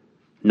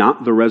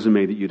 not the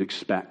resume that you'd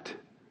expect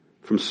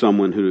from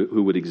someone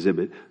who would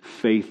exhibit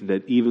faith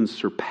that even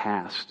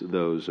surpassed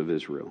those of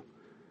Israel.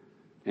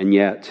 And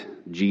yet,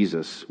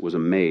 Jesus was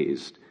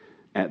amazed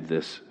at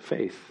this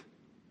faith.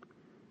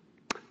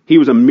 He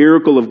was a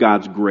miracle of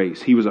God's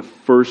grace. He was a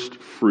first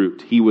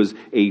fruit. He was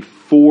a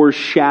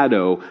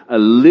foreshadow, a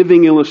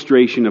living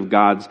illustration of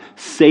God's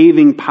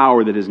saving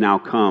power that has now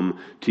come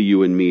to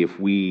you and me if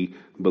we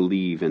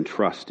believe and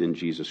trust in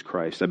Jesus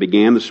Christ. I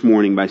began this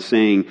morning by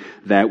saying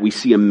that we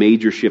see a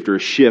major shift, or a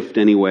shift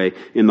anyway,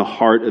 in the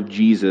heart of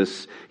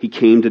Jesus. He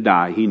came to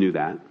die. He knew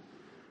that.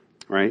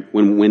 right?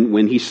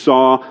 When he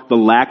saw the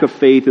lack of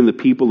faith in the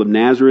people of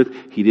Nazareth,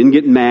 he didn't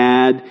get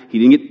mad, he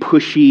didn't get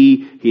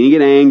pushy, he didn't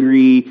get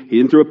angry, he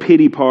didn't throw a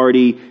pity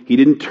party, he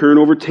didn't turn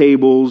over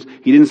tables,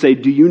 he didn't say,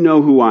 "Do you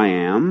know who I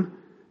am?"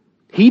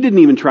 He didn't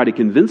even try to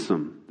convince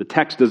them. The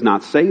text does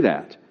not say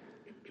that.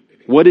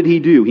 What did he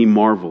do? He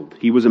marveled.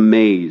 He was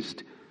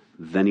amazed.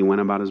 Then he went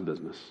about his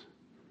business,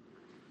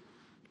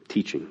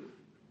 teaching.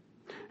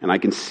 And I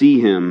can see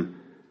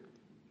him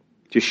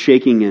just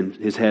shaking in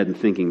his head and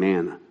thinking,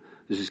 man,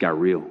 this just got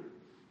real.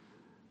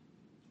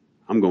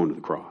 I'm going to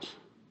the cross.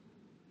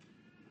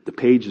 The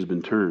page has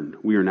been turned.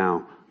 We are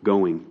now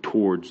going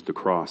towards the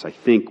cross. I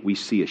think we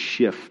see a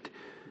shift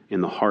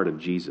in the heart of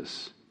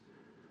Jesus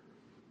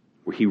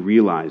where he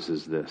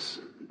realizes this,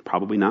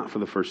 probably not for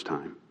the first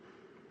time.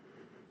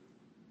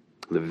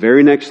 The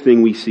very next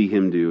thing we see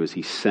him do is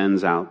he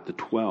sends out the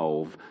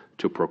 12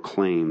 to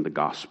proclaim the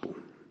gospel.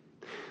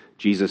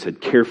 Jesus had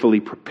carefully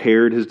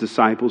prepared his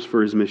disciples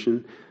for his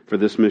mission, for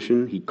this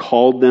mission. He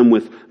called them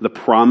with the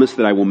promise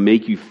that I will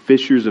make you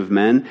fishers of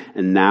men,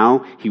 and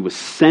now he was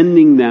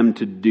sending them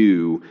to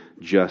do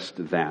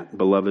just that.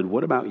 Beloved,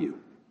 what about you?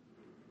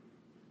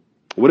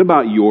 What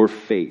about your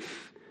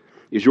faith?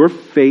 Is your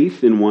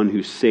faith in one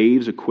who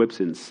saves, equips,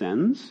 and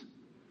sends?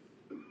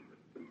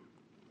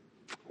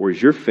 Or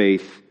is your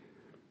faith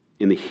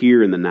in the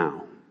here and the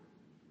now?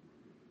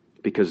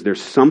 Because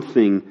there's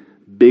something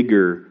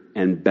bigger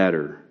and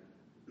better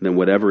than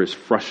whatever is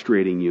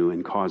frustrating you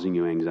and causing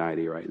you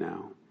anxiety right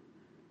now.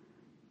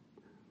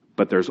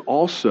 But there's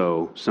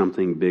also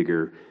something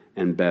bigger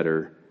and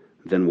better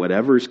than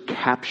whatever's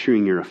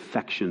capturing your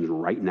affections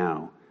right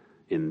now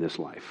in this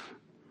life.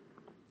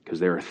 Because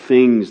there are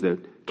things that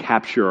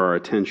capture our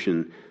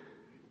attention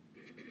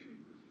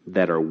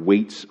that are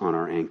weights on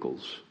our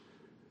ankles.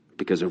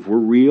 Because if we're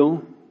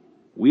real,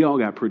 we all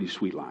got pretty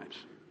sweet lives.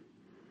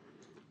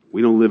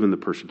 We don't live in the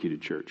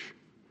persecuted church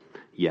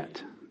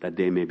yet. That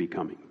day may be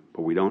coming,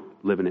 but we don't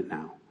live in it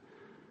now.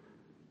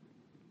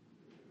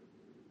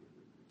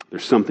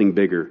 There's something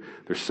bigger.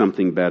 There's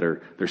something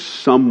better. There's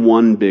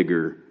someone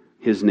bigger.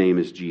 His name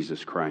is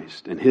Jesus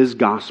Christ. And his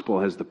gospel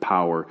has the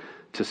power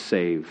to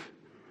save.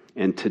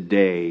 And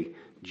today,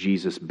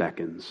 Jesus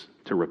beckons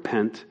to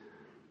repent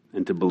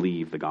and to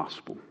believe the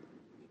gospel.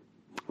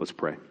 Let's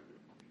pray.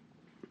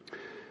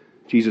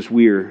 Jesus,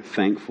 we are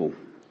thankful.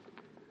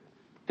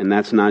 And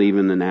that's not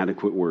even an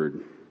adequate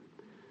word.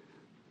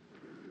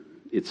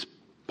 It's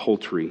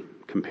paltry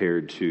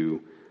compared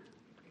to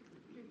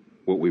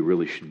what we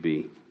really should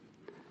be.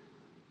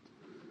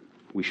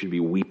 We should be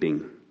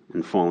weeping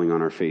and falling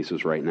on our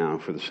faces right now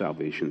for the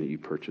salvation that you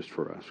purchased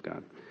for us,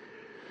 God.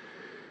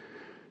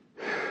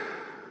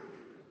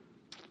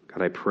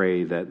 God, I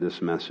pray that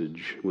this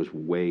message was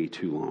way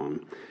too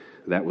long.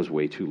 That was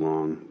way too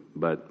long,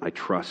 but I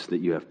trust that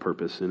you have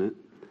purpose in it.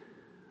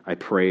 I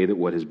pray that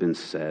what has been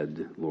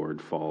said,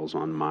 Lord, falls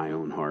on my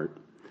own heart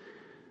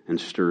and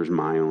stirs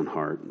my own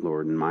heart,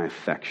 Lord, and my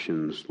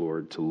affections,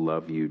 Lord, to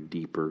love you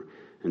deeper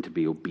and to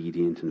be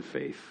obedient in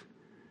faith.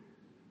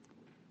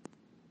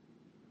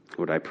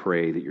 Lord, I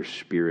pray that your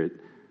Spirit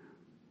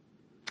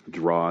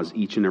draws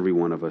each and every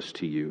one of us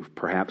to you,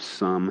 perhaps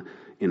some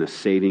in a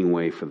saving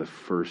way for the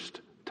first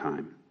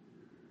time.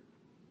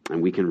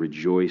 And we can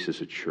rejoice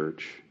as a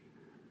church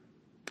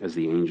as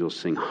the angels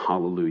sing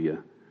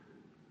hallelujah,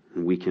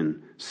 and we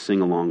can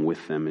sing along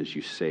with them as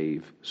you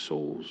save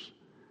souls.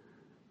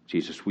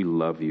 Jesus, we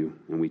love you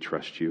and we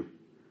trust you.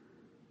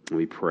 And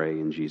we pray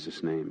in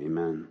Jesus' name,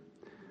 amen.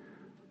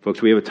 Folks,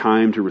 we have a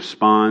time to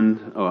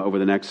respond over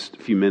the next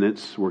few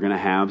minutes. We're going to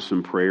have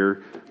some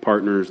prayer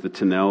partners, the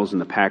Tennells and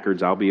the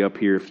Packards. I'll be up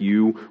here if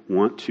you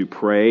want to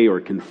pray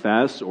or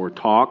confess or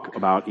talk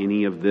about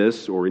any of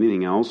this or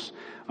anything else.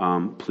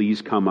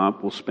 Please come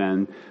up. We'll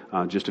spend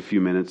just a few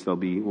minutes. We'll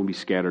be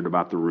scattered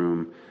about the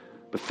room.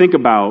 But think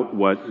about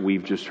what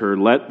we've just heard.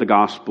 Let the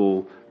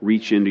gospel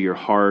reach into your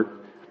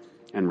heart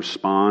and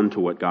respond to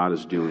what God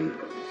is doing.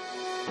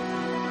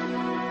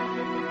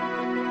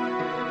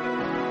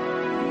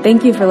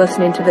 Thank you for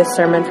listening to this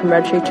sermon from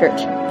Red Tree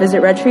Church.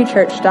 Visit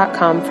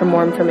redtreechurch.com for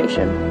more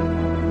information.